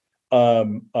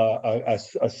a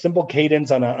simple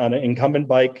cadence on an incumbent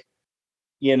bike,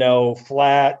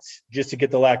 flat, just to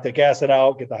get the lactic acid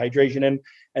out, get the hydration in,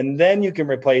 and then you can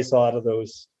replace a lot of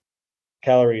those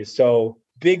calories. So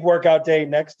big workout day,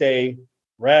 next day,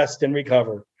 rest and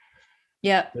recover.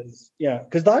 Yeah.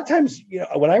 Because a lot of times,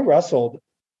 when I wrestled,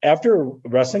 after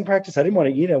wrestling practice, I didn't want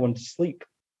to eat. I wanted to sleep.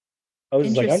 I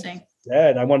was like, I'm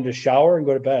dead. I wanted to shower and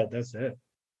go to bed. That's it.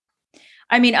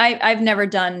 I mean, I've never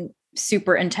done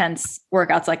super intense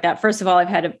workouts like that. First of all, I've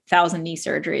had 1,000 knee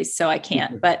surgeries, so I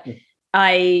can't, but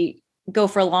I go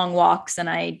for long walks and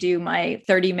I do my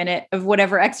 30-minute of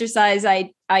whatever exercise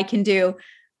I can do.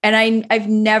 And I've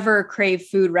never craved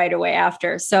food right away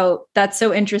after. So that's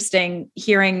so interesting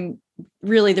hearing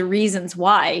really the reasons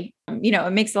why,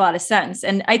 it makes a lot of sense.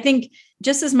 And I think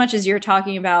just as much as you're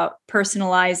talking about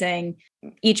personalizing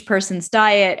each person's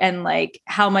diet and like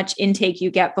how much intake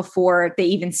you get before they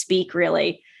even speak,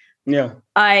 really. Yeah.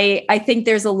 I think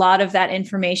there's a lot of that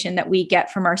information that we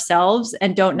get from ourselves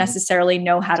and don't necessarily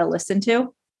know how to listen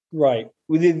to. Right.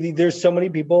 There's so many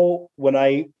people when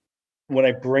I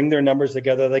bring their numbers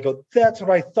together, they go, that's what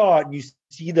I thought. You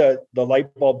see the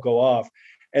light bulb go off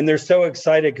and they're so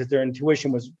excited because their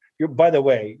intuition by the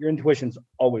way, your intuition's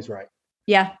always right.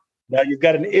 Yeah. Now you've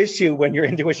got an issue when your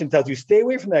intuition tells you, stay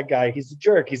away from that guy. He's a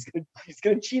jerk. He's going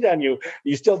to cheat on you.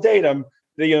 You still date him.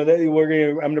 I'm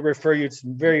going to refer you to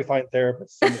some very fine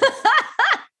therapists.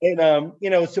 And,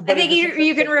 so, but I think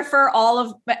you can refer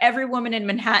every woman in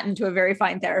Manhattan to a very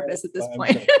fine therapist at this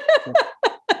point.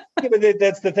 Yeah, but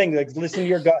that's the thing. Like, listen to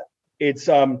your gut. It's,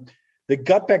 The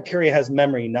gut bacteria has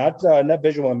memory, not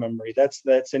visual memory.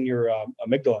 That's in your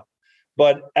amygdala,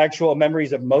 but actual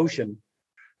memories of motion.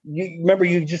 Remember,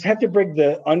 you just have to bring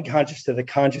the unconscious to the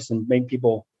conscious and make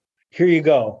people, here you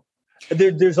go.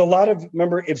 There's a lot of,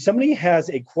 remember, if somebody has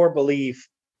a core belief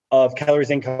of calories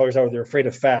in, calories out, they're afraid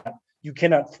of fat, you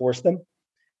cannot force them.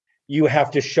 You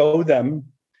have to show them,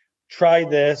 try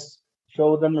this,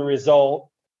 show them the result,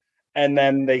 and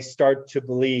then they start to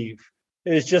believe.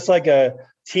 It's just like a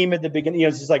team at the beginning.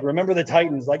 It's just like, remember the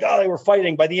Titans, like, oh, they were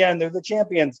fighting. By the end, they're the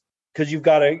champions, because you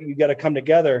got to come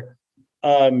together.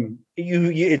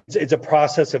 It's a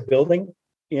process of building,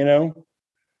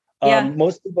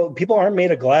 most people aren't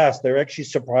made of glass. They're actually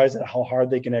surprised at how hard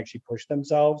they can actually push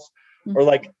themselves.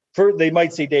 Mm-hmm. Or they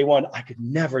might say day one, I could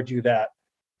never do that.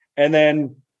 And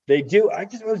then they do. I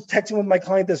was texting with my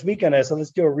client this weekend. I said,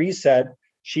 let's do a reset.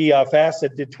 She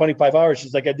fasted, did 25 hours.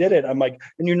 She's like, I did it. I'm like,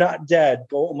 and you're not dead.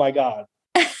 Go, oh my God.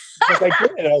 Like, I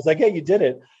did it. I was like, hey, you did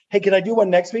it. Hey, can I do one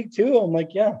next week too? I'm like,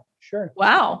 yeah, sure.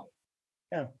 Wow.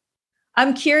 Yeah.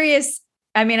 I'm curious.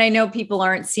 I mean, I know people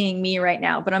aren't seeing me right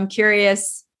now, but I'm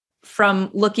curious from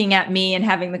looking at me and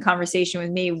having the conversation with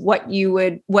me, what you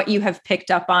have picked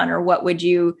up on, or what would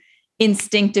you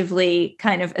instinctively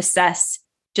kind of assess,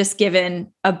 just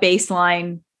given a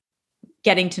baseline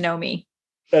getting to know me?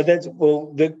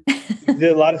 The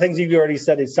a lot of things you've already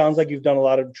said. It sounds like you've done a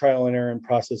lot of trial and error and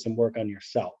process and work on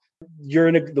yourself.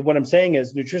 What I'm saying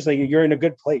is, nutritionally, you're in a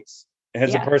good place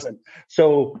as a person.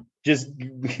 So just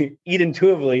eat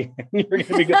intuitively, and you're going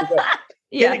to be good to go.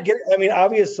 Yeah. I mean,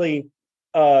 obviously,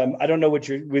 I don't know what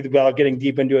without getting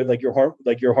deep into it, like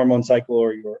your hormone cycle,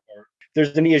 or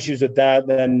there's any issues with that,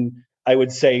 then I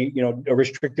would say, a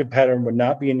restrictive pattern would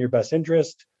not be in your best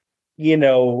interest.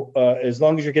 As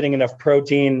long as you're getting enough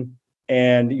protein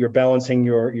and you're balancing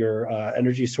your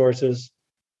energy sources,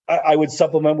 I would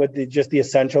supplement with just the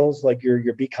essentials, like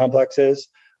your B complexes.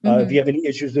 Mm-hmm. If you have any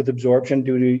issues with absorption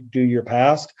due to your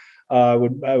past, I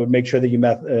would make sure that you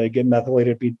get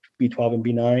methylated B12 and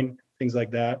B9, things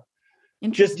like that.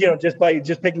 Just by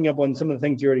picking up on some of the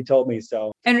things you already told me.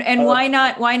 So and why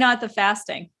not the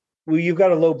fasting? Well, you've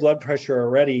got a low blood pressure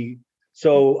already.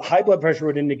 So high blood pressure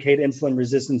would indicate insulin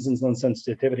resistance, insulin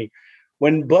sensitivity.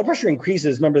 When blood pressure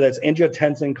increases, remember that's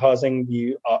angiotensin causing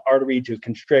the artery to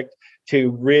constrict,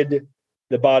 to rid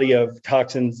the body of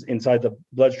toxins inside the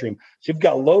bloodstream. So you've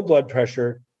got low blood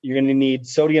pressure, you're going to need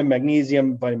sodium,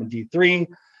 magnesium, vitamin D3,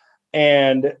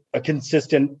 and a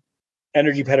consistent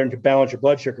energy pattern to balance your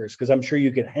blood sugars, because I'm sure you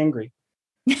get hangry.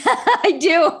 I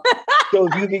do. So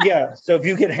if you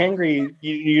get hangry,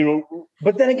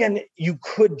 but then again, you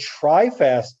could try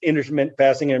intermittent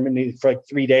fasting for like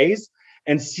 3 days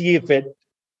and see if it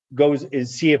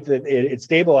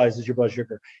stabilizes your blood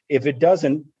sugar. If it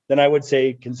doesn't, then I would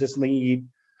say consistently eat.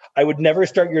 I would never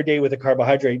start your day with a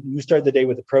carbohydrate. You start the day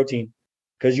with a protein,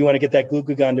 because you want to get that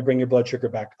glucagon to bring your blood sugar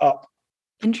back up.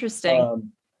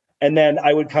 Interesting. And then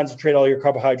I would concentrate all your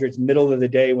carbohydrates middle of the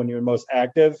day when you're most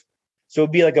active. So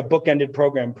it'd be like a bookended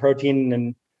program: protein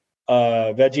and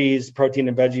veggies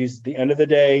at the end of the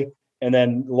day, and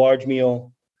then large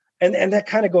meal. And that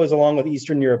kind of goes along with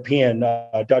Eastern European,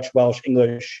 Dutch, Welsh,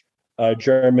 English,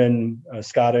 German,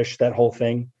 Scottish, that whole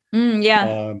thing.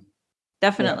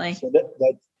 Definitely.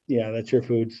 Yeah, so that's your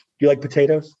foods. Do you like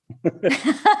potatoes?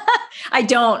 I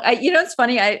don't. It's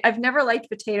funny. I've never liked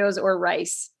potatoes or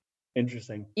rice.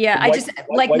 Interesting. Yeah,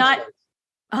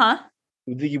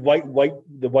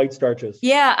 The white starches.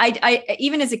 Yeah, I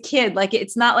even as a kid, like,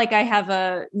 it's not like I have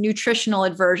a nutritional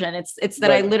aversion. It's that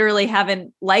right. I literally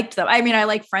haven't liked them. I mean, I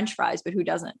like French fries, but who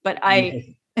doesn't? But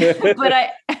I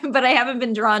haven't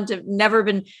been drawn to, never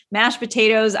been mashed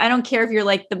potatoes. I don't care if you're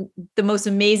like the most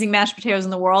amazing mashed potatoes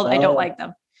in the world. I don't like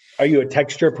them. Are you a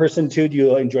texture person too? Do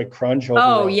you enjoy crunch?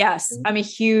 Oh, yes. I'm a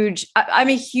huge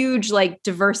like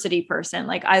diversity person.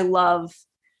 Like, I love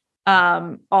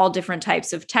all different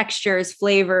types of textures,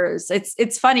 flavors.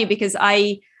 It's funny because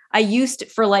I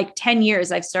used, for like 10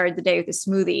 years, I've started the day with a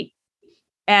smoothie,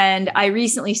 and I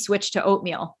recently switched to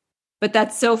oatmeal, but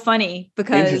that's so funny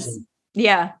because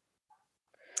and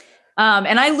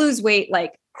I lose weight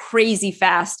like crazy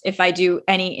fast if I do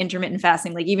any intermittent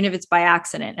fasting, like even if it's by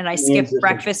accident and I skip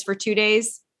breakfast for 2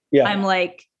 days, I'm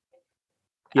like,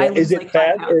 is it like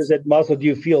fat or is it muscle? Do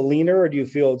you feel leaner, or do you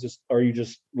feel are you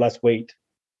just less weight?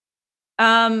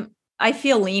 I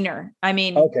feel leaner. I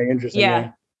mean, okay, interesting.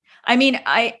 Yeah. I mean,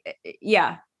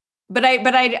 but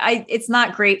I, it's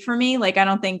not great for me. Like, I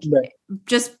don't think,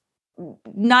 just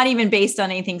not even based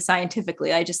on anything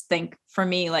scientifically. I just think for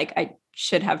me, like, I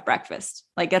should have breakfast.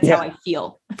 Like, that's how I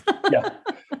feel. Yeah.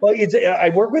 Well, I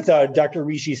work with Dr.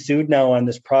 Rishi Sood now on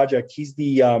this project. He's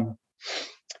the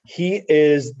He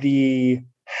is the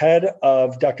head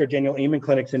of Dr. Daniel Amen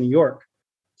clinics in New York.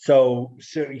 So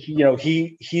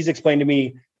he's explained to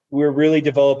me, we're really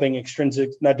developing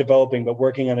but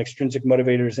working on extrinsic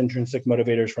motivators, intrinsic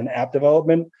motivators for an app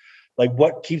development, like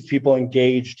what keeps people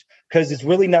engaged, because it's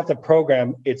really not the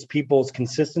program, it's people's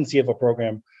consistency of a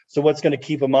program. So what's going to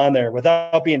keep them on there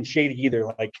without being shady either,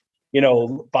 like,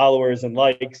 followers and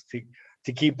likes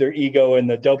to keep their ego and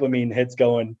the dopamine hits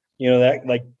going, that,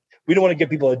 like, we don't want to get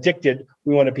people addicted.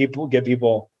 We want to get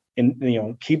people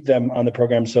keep them on the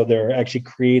program, so they're actually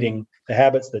creating the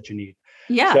habits that you need.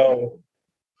 Yeah.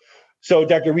 So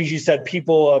Dr. Ricci said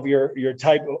people of your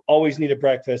type always need a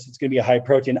breakfast. It's going to be a high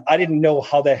protein. I didn't know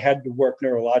how that had to work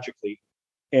neurologically,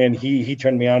 and he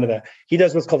turned me on to that. He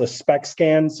does what's called a SPECT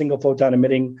scan, single photon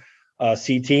emitting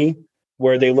CT,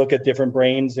 where they look at different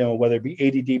brains, whether it be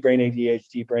ADD brain,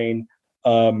 ADHD brain,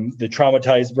 the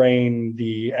traumatized brain,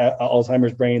 the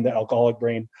Alzheimer's brain, the alcoholic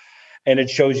brain. And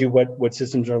it shows you what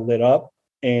systems are lit up.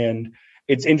 And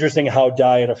it's interesting how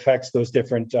diet affects those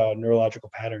different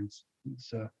neurological patterns.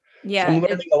 So I'm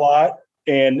learning a lot.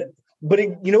 But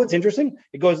what's interesting?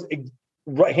 It goes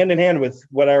right hand in hand with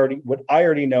what I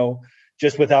already know,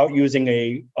 just without using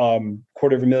a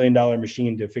 $250,000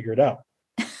 machine to figure it out.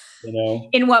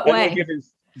 In what way?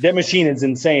 That machine is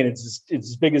insane. It's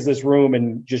as big as this room,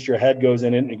 and just your head goes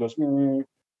in it and it goes.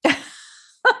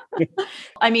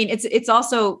 I mean, it's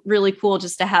also really cool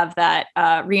just to have that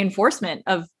reinforcement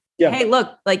of, hey,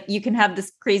 look, like you can have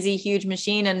this crazy huge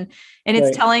machine and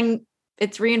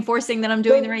it's reinforcing that I'm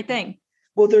doing the right thing.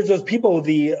 Well, there's those people,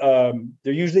 they're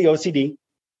usually OCD,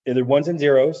 they're ones and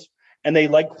zeros, and they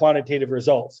like quantitative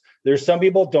results. There's some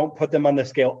people, don't put them on the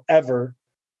scale ever.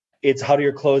 It's how do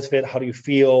your clothes fit? How do you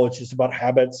feel? It's just about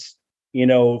habits.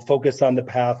 Focus on the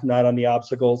path, not on the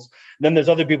obstacles. And then there's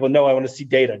other people, no, I want to see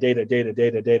data.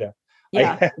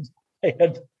 Yeah. I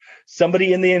had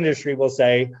somebody in the industry will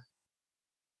say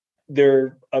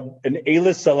they're an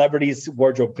A-list celebrity's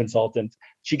wardrobe consultant.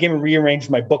 She came and rearranged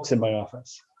my books in my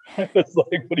office. I was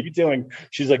like, what are you doing?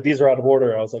 She's like, these are out of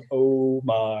order. I was like, oh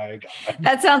my God.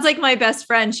 That sounds like my best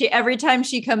friend. Every time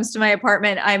she comes to my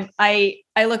apartment, I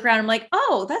look around, I'm like,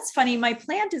 oh, that's funny. My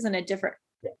plant is in a different.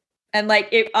 And like,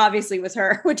 it obviously was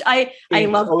her, which I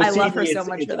love. OCD, I love her so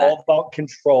much for that. It's all about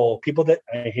control. People that,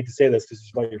 I hate to say this because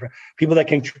it's about your friend, people that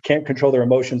can't control their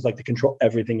emotions, like to control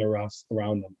everything around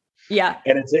them. Yeah.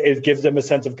 And it gives them a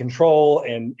sense of control,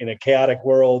 and in a chaotic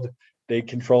world, they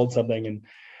controlled something.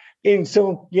 And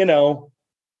so,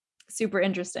 super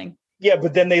interesting. Yeah.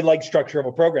 But then they like structure of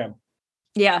a program.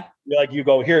 Yeah. Like, you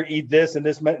go here, eat this and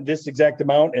this exact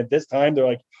amount at this time. They're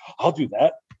like, I'll do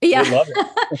that. Yeah. Love it.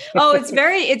 Oh, it's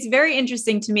very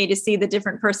interesting to me to see the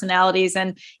different personalities.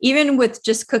 And even with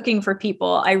just cooking for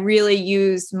people, I really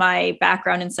used my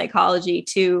background in psychology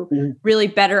to really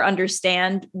better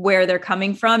understand where they're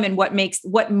coming from and what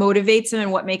motivates them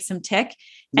and what makes them tick.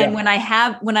 Yeah. And when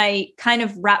I kind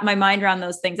of wrap my mind around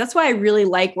those things, that's why I really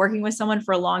like working with someone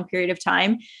for a long period of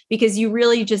time, because you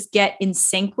really just get in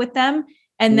sync with them.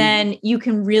 And then you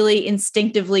can really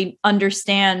instinctively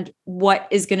understand what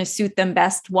is going to suit them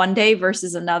best one day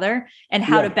versus another, and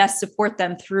how to best support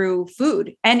them through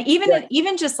food. And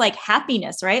even just like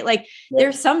happiness, right? Like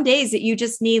there's some days that you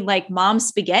just need like mom's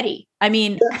spaghetti. I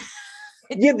mean,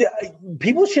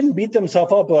 people shouldn't beat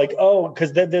themselves up like, oh,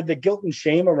 because the guilt and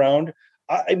shame around.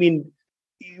 I mean,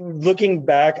 looking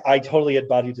back, I totally had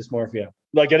body dysmorphia.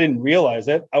 Like I didn't realize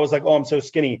it. I was like, oh, I'm so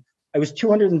skinny. I was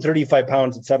 235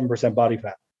 pounds at 7% body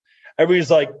fat. Everybody's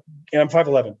like, and I'm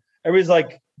 5'11". Everybody's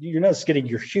like, you're not skinny,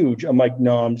 you're huge. I'm like,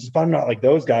 no, I'm not like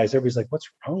those guys. Everybody's like, what's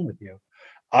wrong with you?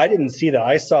 I didn't see that.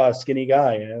 I saw a skinny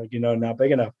guy, not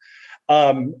big enough.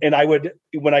 And I would,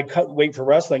 when I cut weight for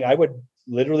wrestling, I would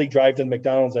literally drive to the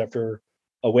McDonald's after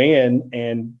a weigh-in,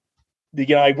 and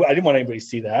I didn't want anybody to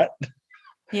see that.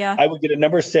 Yeah. I would get a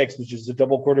number 6, which is a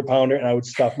double quarter pounder, and I would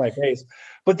stuff my face.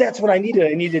 But that's what I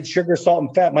needed. I needed sugar, salt,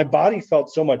 and fat. My body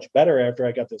felt so much better after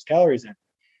I got those calories in.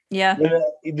 Yeah.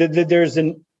 There's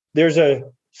a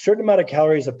certain amount of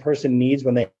calories a person needs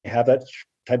when they have that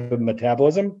type of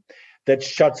metabolism that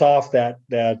shuts off that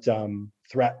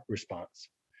threat response.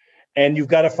 And you've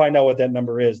got to find out what that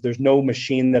number is. There's no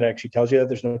machine that actually tells you that.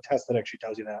 There's no test that actually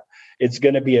tells you that. It's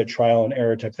going to be a trial and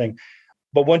error type thing.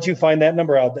 But once you find that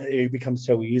number out, it becomes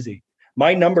so easy.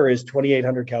 My number is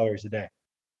 2,800 calories a day.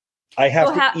 I have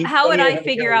to eat. How would I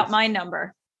figure out my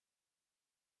number?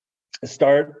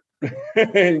 Start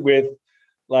with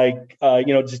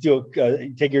just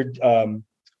take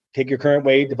your current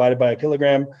weight divided by a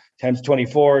kilogram times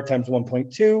 24 times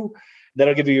 1.2.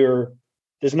 That'll give you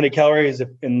this many calories,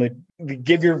 and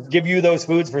give you those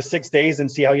foods for 6 days and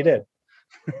see how you did.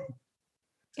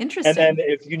 Interesting. And then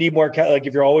if you need more, like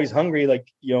if you're always hungry,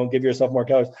 like, give yourself more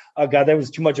calories. Oh God, that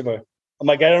was too much I'm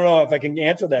like, I don't know if I can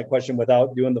answer that question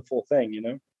without doing the full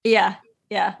thing, Yeah.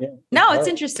 No, it's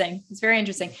interesting. It's very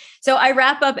interesting. So I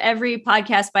wrap up every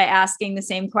podcast by asking the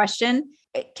same question.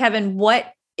 Kevin,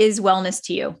 what is wellness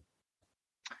to you?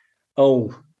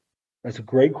 Oh, that's a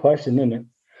great question, isn't it?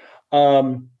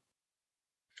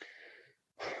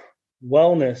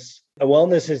 Wellness.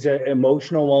 Wellness is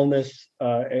emotional wellness,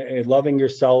 loving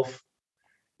yourself.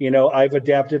 I've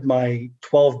adapted my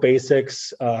 12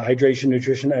 basics, hydration,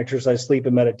 nutrition, exercise, sleep,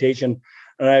 and meditation.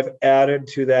 And I've added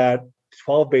to that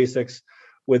 12 basics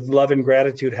with love and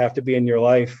gratitude have to be in your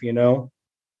life.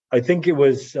 I think it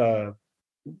was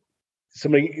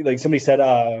somebody said,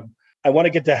 I want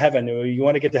to get to heaven. You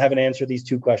want to get to heaven, answer these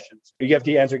two questions. You have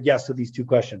to answer yes to these two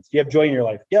questions. Do you have joy in your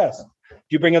life? Yes. Do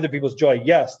you bring other people's joy?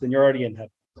 Yes. Then you're already in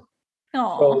heaven.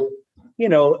 Oh,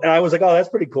 so, and I was like, oh, that's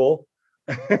pretty cool.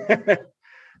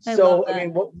 So, I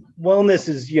mean, wellness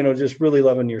is, just really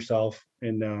loving yourself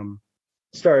and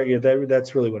that's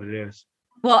really what it is.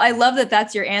 Well, I love that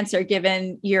that's your answer,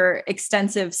 given your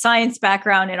extensive science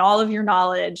background and all of your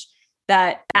knowledge,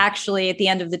 that actually at the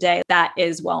end of the day, that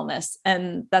is wellness.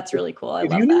 And that's really cool. I love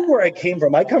that. If you knew where I came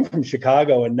from, I come from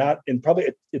Chicago and not in probably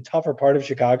a tougher part of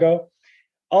Chicago.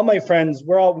 All my friends,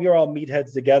 we are all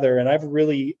meatheads together, and I've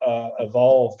really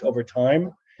evolved over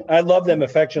time. I love them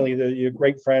affectionately. They're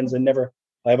great friends and never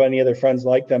have any other friends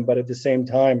like them. But at the same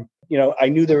time, I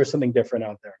knew there was something different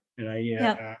out there.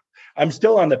 And I'm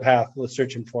still on the path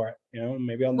searching for it,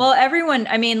 maybe everyone,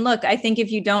 I mean, look, I think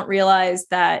if you don't realize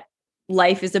that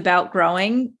life is about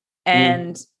growing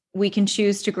and we can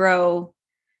choose to grow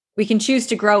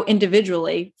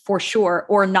individually for sure,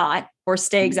 or not, or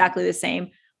stay exactly the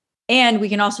same. And we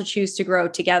can also choose to grow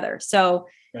together. So,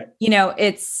 right.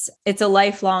 It's a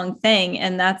lifelong thing,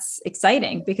 and that's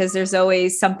exciting because there's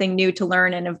always something new to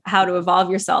learn and how to evolve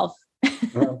yourself.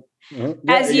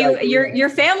 As your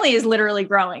family is literally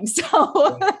growing.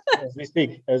 So as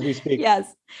we speak.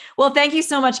 Yes. Well, thank you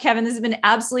so much, Kevin. This has been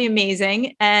absolutely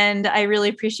amazing. And I really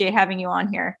appreciate having you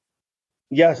on here.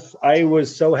 Yes, I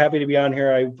was so happy to be on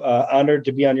here. I'm honored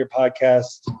to be on your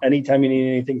podcast. Anytime you need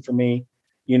anything from me,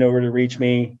 you know where to reach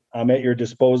me. I'm at your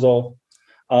disposal.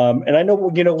 And I know,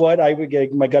 what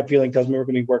my gut feeling tells me we're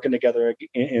going to be working together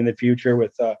in the future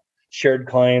with shared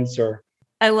clients or.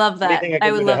 I love that.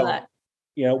 I would love that.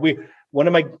 One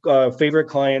of my favorite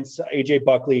clients, AJ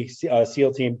Buckley,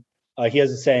 SEAL team, he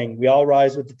has a saying, we all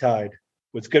rise with the tide.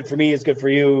 What's good for me is good for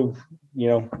you.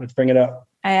 Let's bring it up.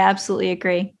 I absolutely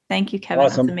agree. Thank you, Kevin.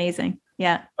 Awesome. That's amazing.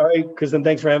 Yeah. All right, Kristen,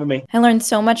 thanks for having me. I learned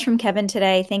so much from Kevin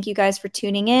today. Thank you guys for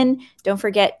tuning in. Don't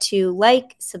forget to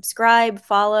like, subscribe,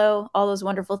 follow, all those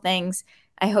wonderful things.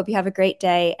 I hope you have a great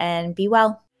day and be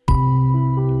well.